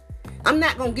 I'm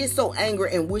not going to get so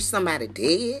angry and wish somebody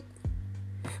dead.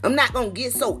 I'm not going to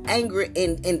get so angry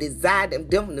and desire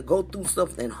them to go through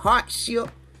something hardship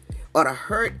or to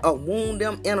hurt or wound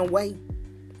them in a way.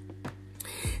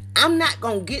 I'm not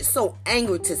going to get so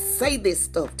angry to say this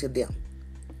stuff to them.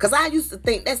 Because I used to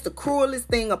think that's the cruelest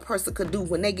thing a person could do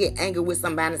when they get angry with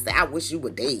somebody and say, I wish you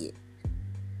were dead.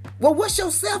 Well, wish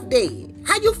yourself dead.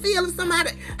 How you feel if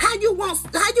somebody, how you want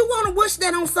to wish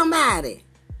that on somebody?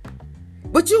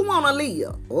 But you want to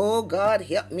live. Oh, God,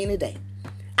 help me today.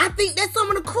 I think that's some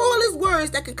of the cruelest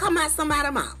words that can come out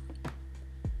somebody's mouth.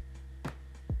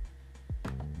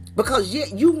 Because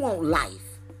you want life.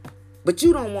 but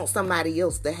you don't want somebody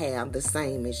else to have the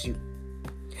same as you.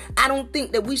 I don't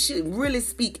think that we should really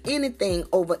speak anything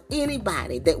over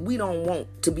anybody that we don't want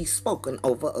to be spoken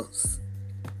over us.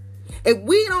 If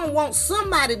we don't want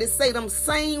somebody to say them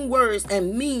same words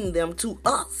and mean them to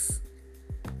us.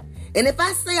 And if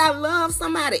I say I love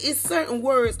somebody, it's certain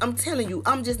words, I'm telling you,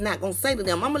 I'm just not going to say to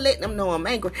them. I'm going to let them know I'm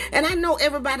angry. And I know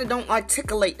everybody don't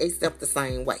articulate themselves the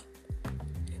same way.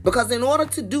 Because in order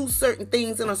to do certain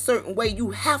things in a certain way,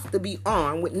 you have to be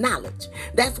armed with knowledge.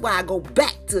 That's why I go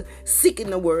back to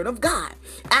seeking the word of God.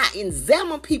 I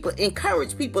examine people,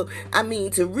 encourage people,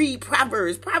 to read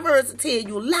Proverbs. Proverbs will tell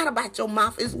you a lot about your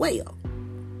mouth as well.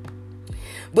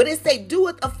 But it say,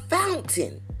 doeth a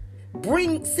fountain,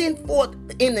 send forth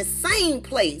in the same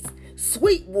place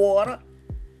sweet water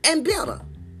and bitter.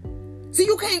 See,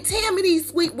 you can't tell me these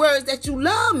sweet words that you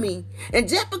love me, and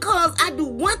just because I do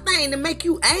one thing to make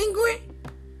you angry,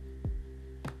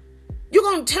 you're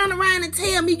going to turn around and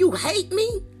tell me you hate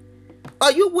me?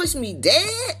 Or you wish me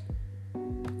dead?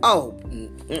 Oh,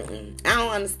 I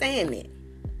don't understand that.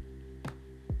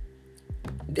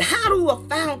 How do a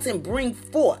fountain bring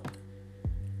forth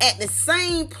at the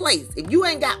same place if you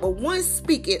ain't got but one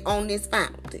spigot on this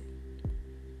fountain?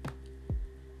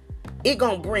 It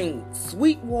gonna bring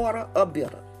sweet water or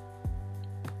bitter.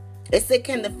 It said,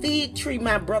 can the fig tree,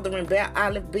 my brethren, bear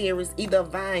olive berries, either a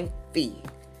vine fig?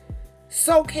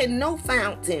 So can no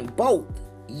fountain both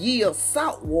yield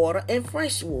salt water and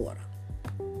fresh water.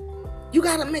 You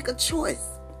gotta make a choice.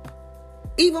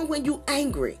 Even when you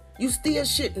angry, you still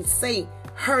shouldn't say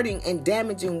hurting and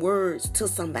damaging words to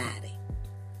somebody.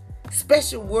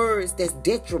 Special words that's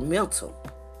detrimental.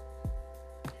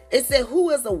 It said,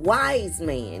 who is a wise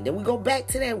man? Then we go back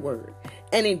to that word.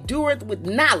 And endureth with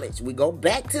knowledge. We go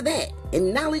back to that.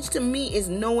 And knowledge to me is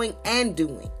knowing and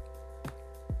doing.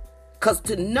 Because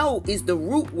to know is the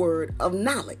root word of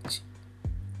knowledge.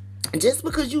 And just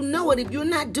because you know it, if you're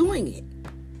not doing it,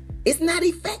 it's not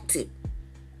effective.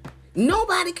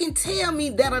 Nobody can tell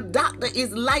me that a doctor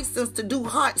is licensed to do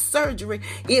heart surgery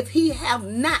if he have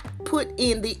not put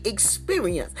in the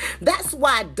experience. That's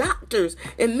why doctors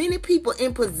and many people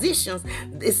in positions,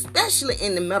 especially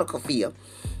in the medical field,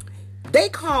 they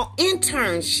call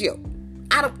internship.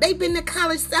 They've been to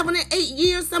college 7 and 8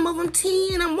 years, some of them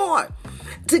 10 or more,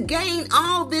 to gain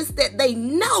all this that they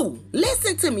know.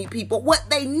 Listen to me, people, what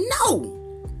they know.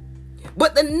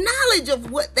 But the knowledge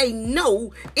of what they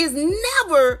know is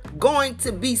never going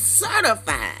to be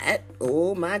certified,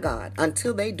 oh my God,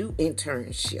 until they do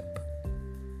internship.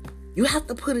 You have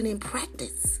to put it in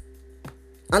practice.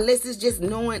 Unless it's just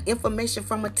knowing information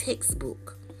from a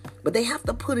textbook. But they have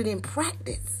to put it in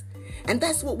practice. And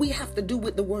that's what we have to do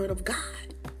with the word of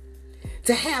God.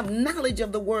 To have knowledge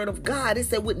of the word of God, it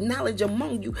said with knowledge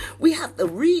among you, we have to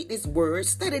read this word,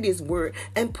 study this word,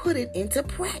 and put it into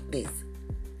practice.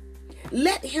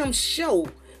 Let him show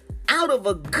out of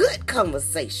a good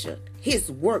conversation his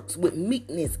works with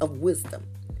meekness of wisdom.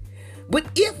 But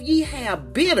if ye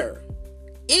have bitter,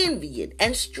 envy,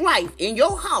 and strife in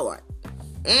your heart,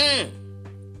 the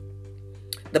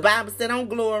Bible said don't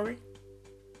glory.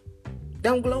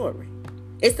 Don't glory.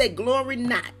 It said glory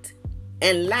not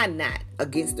and lie not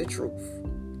against the truth.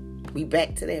 We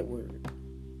back to that word.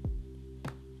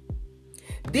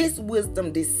 This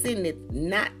wisdom descendeth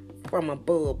not from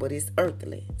above, but it's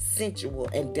earthly, sensual,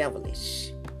 and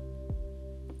devilish.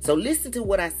 So listen to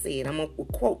what I said. I'm going to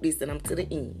quote this and I'm to the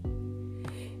end.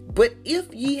 But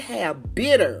if ye have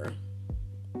bitter,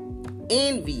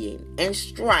 envying, and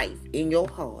strife in your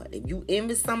heart, if you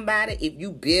envy somebody, if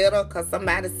you bitter because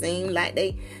somebody seems like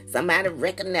somebody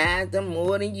recognize them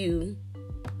more than you,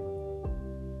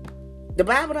 the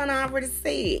Bible done already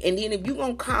said. And then if you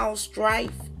going to cause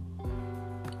strife,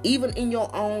 even in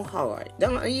your own heart.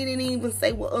 You didn't even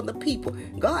say with other people.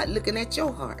 God looking at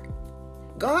your heart.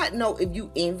 God know if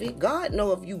you envy. God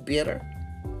know if you bitter.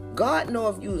 God know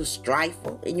if you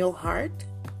strifeful in your heart.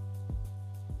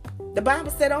 The Bible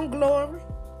said don't glory.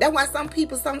 That's why some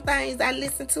people, some things I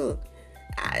listen to.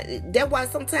 That's why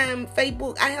sometimes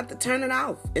Facebook, I have to turn it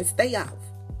off and stay off.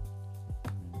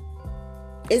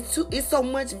 It's so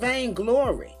much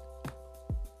vainglory.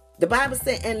 The Bible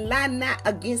said, and lie not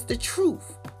against the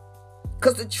truth.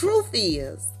 Because the truth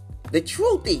is,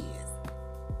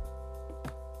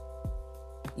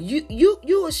 you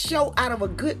will show out of a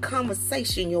good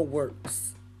conversation your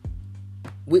works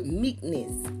with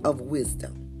meekness of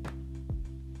wisdom.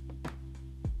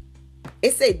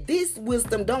 It said this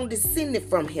wisdom don't descend it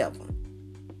from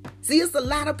heaven. See, it's a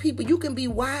lot of people, you can be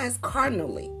wise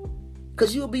carnally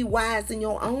because you'll be wise in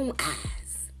your own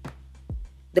eyes.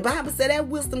 The Bible said that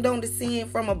wisdom don't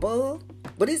descend from above.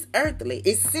 but it's earthly,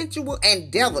 it's sensual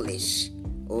and devilish.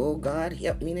 Oh, God,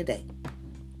 help me today.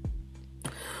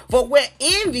 For where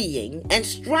envying and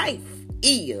strife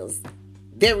is,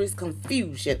 there is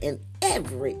confusion in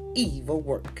every evil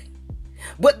work.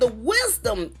 But the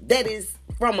wisdom that is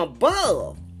from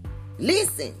above,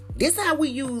 listen, this is how we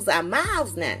use our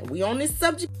mouths now. We on this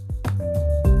subject.